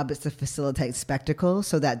your job is to facilitate spectacle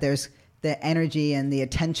so that there's the energy and the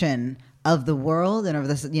attention of the world and of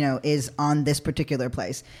this, is on this particular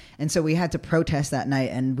place. And so we had to protest that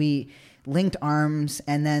night, and we linked arms,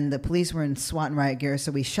 and then the police were in SWAT and riot gear.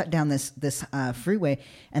 So we shut down this freeway,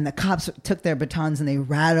 and the cops took their batons and they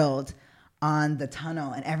rattled on the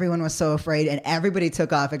tunnel, and everyone was so afraid, and everybody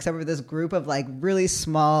took off except for this group of like really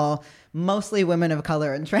small, mostly women of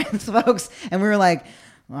color and trans folks. And we were like,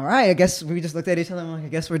 all right, I guess we just looked at each other and like, I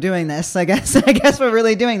guess we're doing this. I guess we're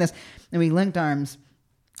really doing this. And we linked arms,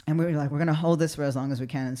 and we were like, we're going to hold this for as long as we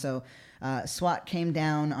can. And so SWAT came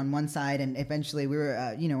down on one side, and eventually we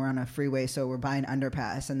were, we're on a freeway, so we're by an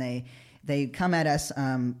underpass, and they come at us.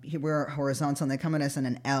 We're horizontal, and they come at us in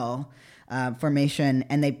an L formation,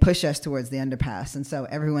 and they push us towards the underpass. And so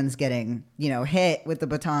everyone's getting, hit with the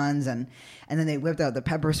batons, and then they whipped out the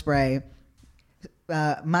pepper spray.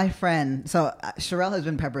 My friend, Sherelle has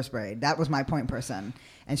been pepper sprayed. That was my point person.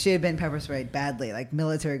 And she had been pepper sprayed badly, like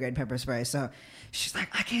military grade pepper spray. So she's like,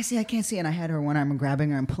 I can't see. And I had her one arm and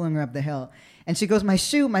grabbing her and pulling her up the hill. And she goes, my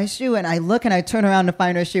shoe. And I look and I turn around to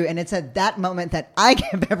find her shoe. And it's at that moment that I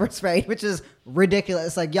get pepper sprayed, which is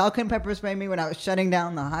ridiculous. Like, y'all couldn't pepper spray me when I was shutting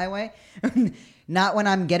down the highway. Not when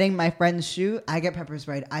I'm getting my friend's shoe. I get pepper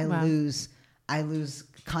sprayed. I lose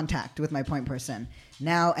contact with my point person.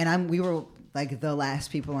 Now, and we were like the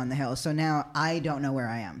last people on the hill. So now I don't know where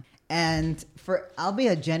I am. And I'll be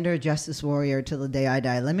a gender justice warrior till the day I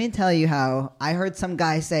die. Let me tell you how I heard some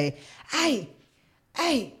guy say, hey,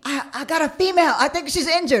 I got a female. I think she's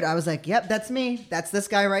injured. I was like, yep, that's me. That's this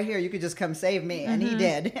guy right here. You could just come save me. Mm-hmm. And he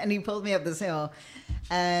did. And he pulled me up this hill.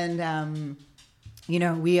 And, I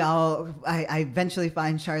eventually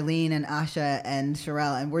find Charlene and Asha and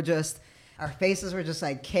Sherelle, and our faces were just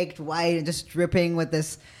like caked white and just dripping with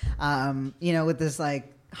this, with this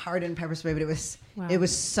like hardened pepper spray. But it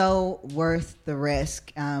was so worth the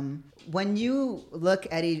risk. When you look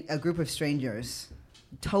at a group of strangers,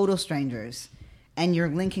 total strangers, and you're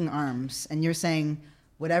linking arms and you're saying,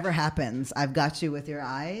 whatever happens, I've got you with your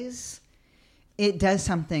eyes, it does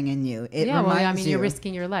something in you. You're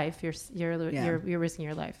risking your life. You're risking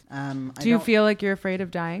your life. Do you feel like you're afraid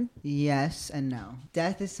of dying? Yes and no.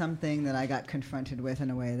 Death is something that I got confronted with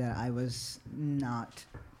in a way that I was not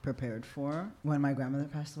prepared for when my grandmother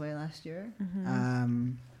passed away last year.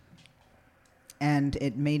 Mm-hmm. And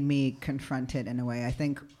it made me confront it in a way. I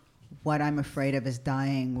think what I'm afraid of is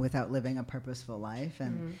dying without living a purposeful life.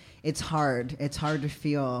 And it's hard. It's hard to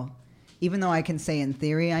feel, even though I can say in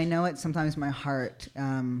theory I know it, sometimes my heart,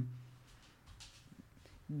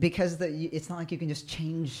 because it's not like you can just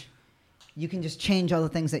change all the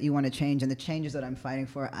things that you want to change, and the changes that I'm fighting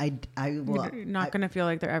for, You're not going to feel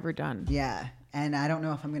like they're ever done. Yeah. And I don't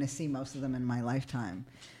know if I'm going to see most of them in my lifetime.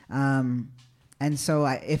 And so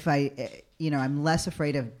I'm less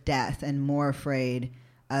afraid of death and more afraid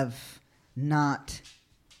of not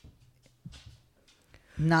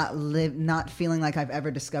feeling like I've ever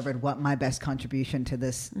discovered what my best contribution to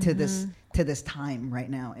this time right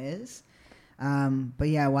now is. But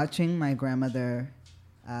yeah, watching my grandmother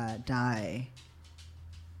die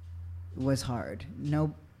was hard.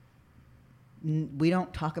 We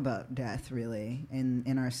don't talk about death really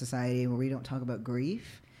in our society, where we don't talk about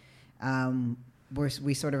grief.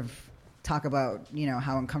 We sort of talk about,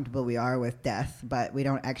 how uncomfortable we are with death, but we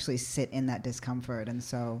don't actually sit in that discomfort. And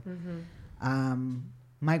so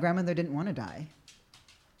my grandmother didn't want to die.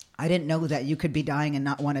 I didn't know that you could be dying and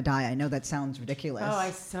not want to die. I know that sounds ridiculous. Oh,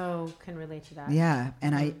 I so can relate to that. Yeah.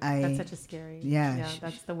 And that's such a scary. Yeah.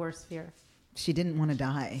 That's the worst fear. She didn't want to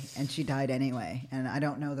die, and she died anyway. And I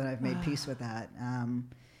don't know that I've made peace with that.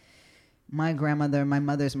 My grandmother, my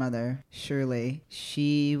mother's mother, Shirley,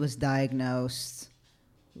 she was diagnosed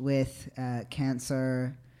with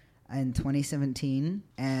cancer in 2017,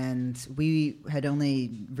 and we had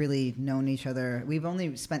only really known each other. We've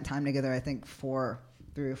only spent time together, I think, 5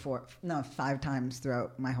 times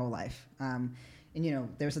throughout my whole life. And there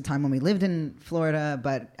was a time when we lived in Florida,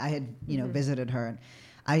 but I had visited her, and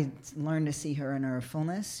I learned to see her in her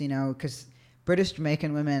fullness, because British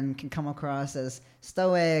Jamaican women can come across as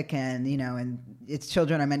stoic, and and its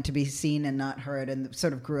children are meant to be seen and not heard, and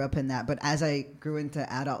sort of grew up in that. But as I grew into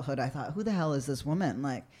adulthood, I thought, who the hell is this woman?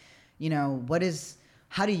 Like,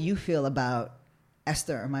 how do you feel about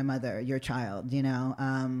Esther, my mother, your child?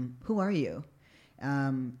 Who are you?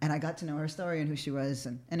 And I got to know her story and who she was.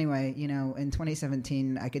 And anyway, in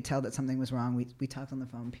 2017, I could tell that something was wrong. We talked on the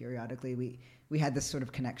phone periodically. We had this sort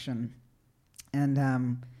of connection.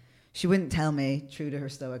 And she wouldn't tell me, true to her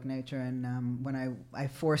stoic nature. And when I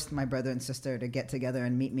forced my brother and sister to get together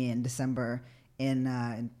and meet me in December,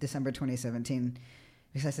 in December 2017,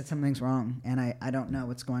 because I said something's wrong and I don't know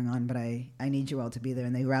what's going on, but I need you all to be there.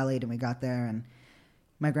 And they rallied and we got there. And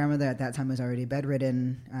my grandmother at that time was already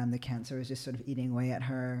bedridden. The cancer was just sort of eating away at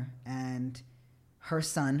her. And her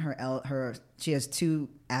son, she has 2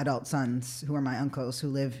 adult sons who are my uncles who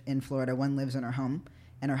live in Florida. One lives in her home,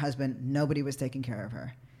 and her husband, nobody was taking care of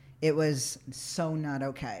her. It was so not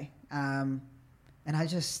okay. And I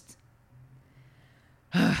just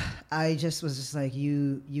was just like,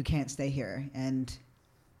 you can't stay here. And,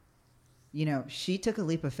 she took a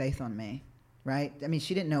leap of faith on me, right? I mean,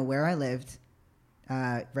 she didn't know where I lived,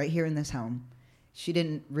 right here in this home. She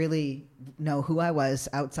didn't really know who I was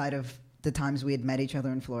outside of the times we had met each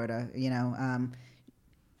other in Florida,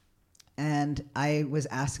 and I was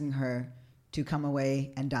asking her to come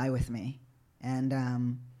away and die with me.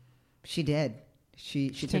 And she did. She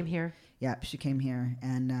came here. Yeah, she came here.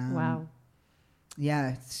 And wow.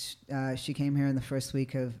 Yeah, she came here in the first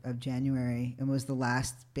week of January and was the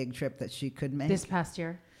last big trip that she could make. This past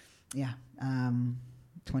year? Yeah,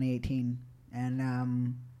 2018.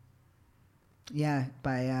 And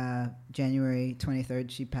by January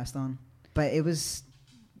 23rd, she passed on. But it was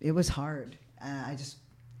hard.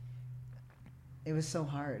 It was so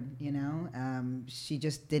hard, She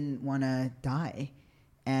just didn't want to die,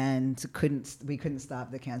 and we couldn't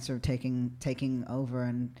stop the cancer taking over.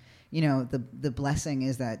 And the blessing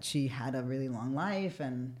is that she had a really long life,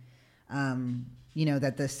 and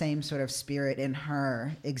that the same sort of spirit in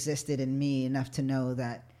her existed in me enough to know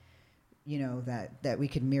that that we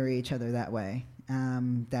could mirror each other that way.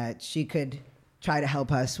 That she could try to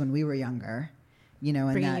help us when we were younger,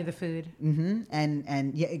 and bringing you the food. Mm-hmm.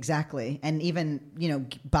 And yeah, exactly. And even,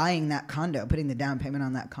 buying that condo, putting the down payment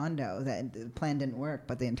on that condo, that the plan didn't work,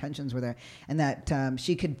 but the intentions were there. And that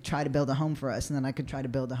she could try to build a home for us, and then I could try to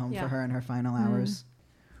build a home for her in her final hours.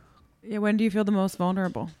 Yeah. When do you feel the most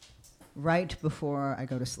vulnerable? Right before I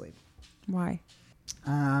go to sleep. Why?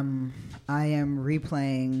 I am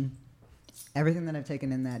replaying everything that I've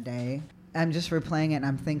taken in that day. I'm just replaying it, and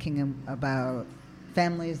I'm thinking about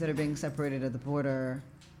families that are being separated at the border.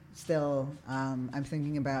 Still, I'm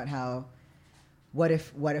thinking about how, what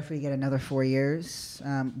if we get another 4 years?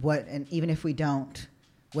 And even if we don't,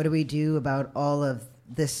 what do we do about all of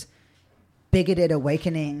this bigoted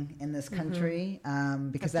awakening in this country?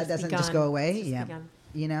 Because that doesn't just go away.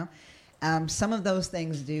 Yeah, some of those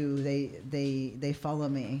things do. They follow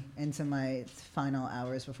me into my final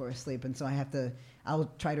hours before sleep, and so I'll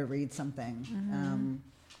try to read something.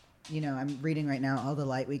 I'm reading right now All the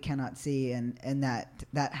Light We Cannot See, and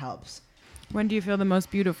that helps. When do you feel the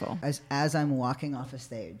most beautiful? As I'm walking off a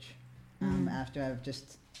stage, after I've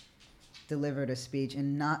just delivered a speech,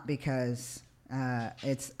 and not because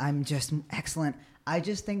I'm just excellent. I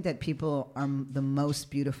just think that people are the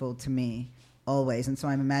most beautiful to me always, and so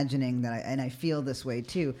I'm imagining that, I feel this way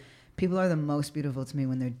too. People are the most beautiful to me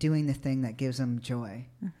when they're doing the thing that gives them joy.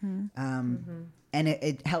 And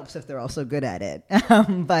it helps if they're also good at it.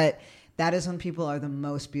 But that is when people are the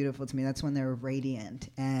most beautiful to me. That's when they're radiant.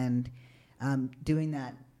 And doing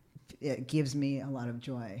that, it gives me a lot of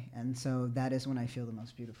joy. And so that is when I feel the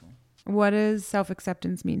most beautiful. What does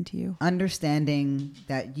self-acceptance mean to you? Understanding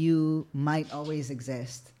that you might always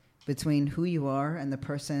exist between who you are and the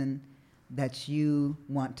person that you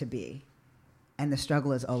want to be. And the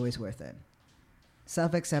struggle is always worth it.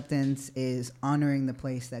 Self-acceptance is honoring the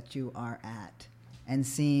place that you are at and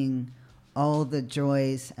seeing all the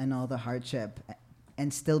joys and all the hardship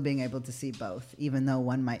and still being able to see both, even though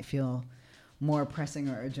one might feel more pressing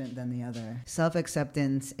or urgent than the other.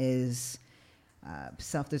 Self-acceptance is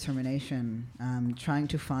self-determination, trying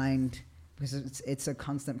to find, because it's a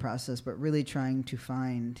constant process, but really trying to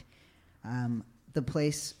find the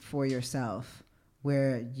place for yourself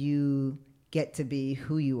where you get to be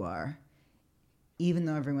who you are, even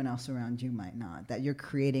though everyone else around you might not, that you're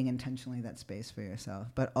creating intentionally that space for yourself.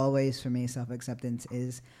 But always, for me, self-acceptance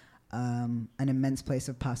is an immense place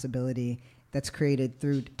of possibility that's created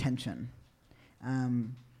through tension,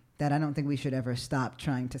 that I don't think we should ever stop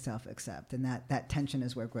trying to self-accept. And that tension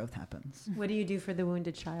is where growth happens. What do you do for the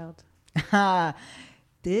wounded child?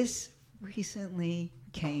 This recently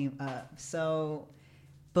came up. So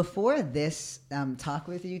before this talk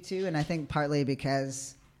with you two, and I think partly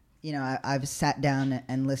because I've sat down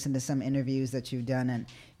and listened to some interviews that you've done, and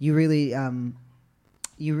you really are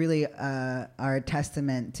a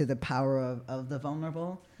testament to the power of the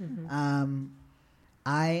vulnerable. Mm-hmm.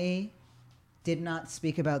 I did not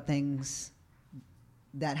speak about things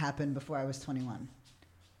that happened before I was 21.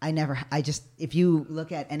 if you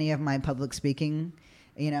look at any of my public speaking,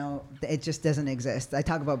 it just doesn't exist. I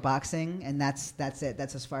talk about boxing, and that's it.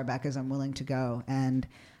 That's as far back as I'm willing to go. And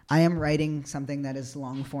I am writing something that is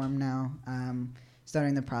long form now,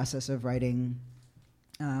 starting the process of writing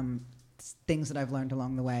things that I've learned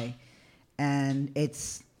along the way. And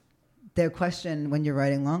their question when you're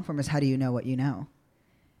writing long form is, how do you know what you know?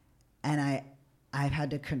 And I've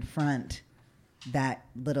had to confront that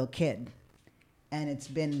little kid. And it's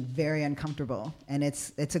been very uncomfortable. And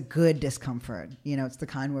it's a good discomfort. It's the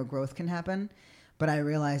kind where growth can happen. But I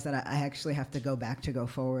realize that I actually have to go back to go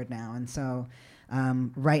forward now. And so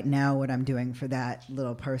right now what I'm doing for that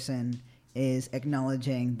little person is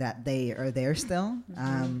acknowledging that they are there still,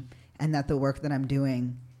 and that the work that I'm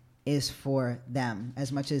doing is for them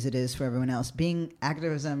as much as it is for everyone else.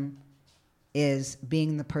 Activism is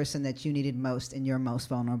being the person that you needed most in your most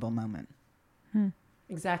vulnerable moment.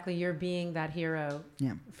 Exactly. You're being that hero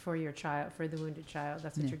for your child, for the wounded child.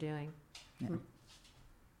 That's what you're doing. Yeah.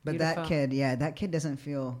 But that kid doesn't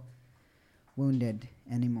feel wounded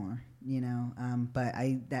anymore, but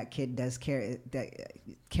that kid does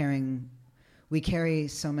we carry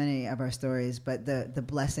so many of our stories, but the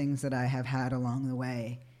blessings that I have had along the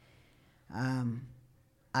way,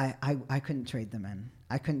 I couldn't trade them in.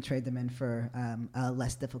 I couldn't trade them in for a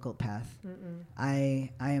less difficult path.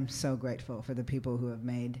 I am so grateful for the people who have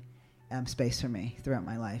made space for me throughout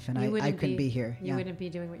my life, and I couldn't be here. You wouldn't be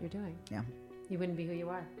doing what you're doing. Yeah. You wouldn't be who you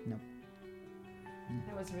are. No.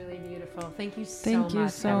 That was really beautiful. Thank you so Thank you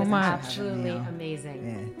much. so that was much. Absolutely amazing.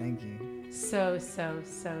 Yeah, thank you. So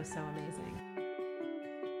amazing.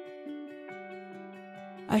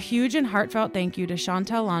 A huge and heartfelt thank you to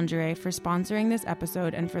Chantal Lingerie for sponsoring this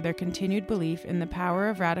episode and for their continued belief in the power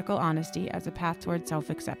of radical honesty as a path toward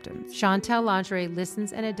self-acceptance. Chantal Lingerie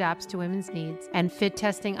listens and adapts to women's needs, and fit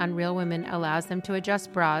testing on real women allows them to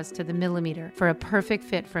adjust bras to the millimeter for a perfect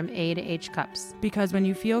fit from A to H cups. Because when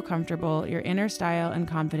you feel comfortable, your inner style and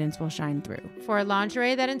confidence will shine through. For a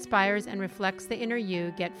lingerie that inspires and reflects the inner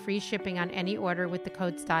you, get free shipping on any order with the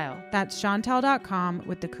code STYLE. That's Chantal.com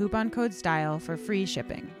with the coupon code STYLE for free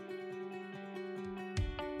shipping.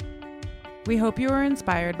 We hope you were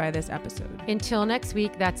inspired by this episode. Until next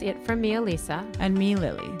week, that's it from me, Elisa. And me,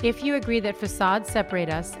 Lily. If you agree that facades separate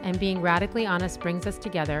us and being radically honest brings us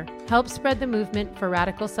together, help spread the movement for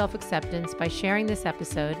radical self-acceptance by sharing this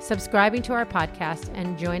episode, subscribing to our podcast,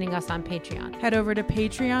 and joining us on Patreon. Head over to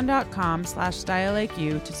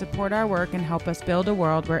patreon.com/stylelikeyou to support our work and help us build a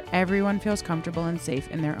world where everyone feels comfortable and safe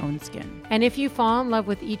in their own skin. And if you fall in love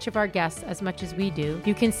with each of our guests as much as we do,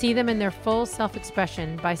 you can see them in their full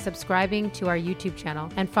self-expression by subscribing to our YouTube channel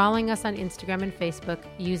and following us on Instagram and Facebook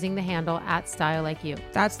using the handle @StyleLikeYou.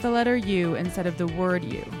 That's the letter U instead of the word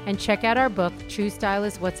you. And check out our book, True Style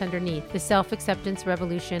is What's Underneath, The Self-Acceptance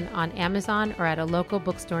Revolution, on Amazon or at a local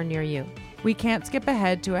bookstore near you. We can't skip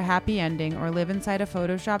ahead to a happy ending or live inside a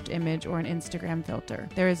photoshopped image or an Instagram filter.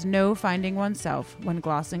 There is no finding oneself when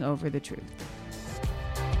glossing over the truth.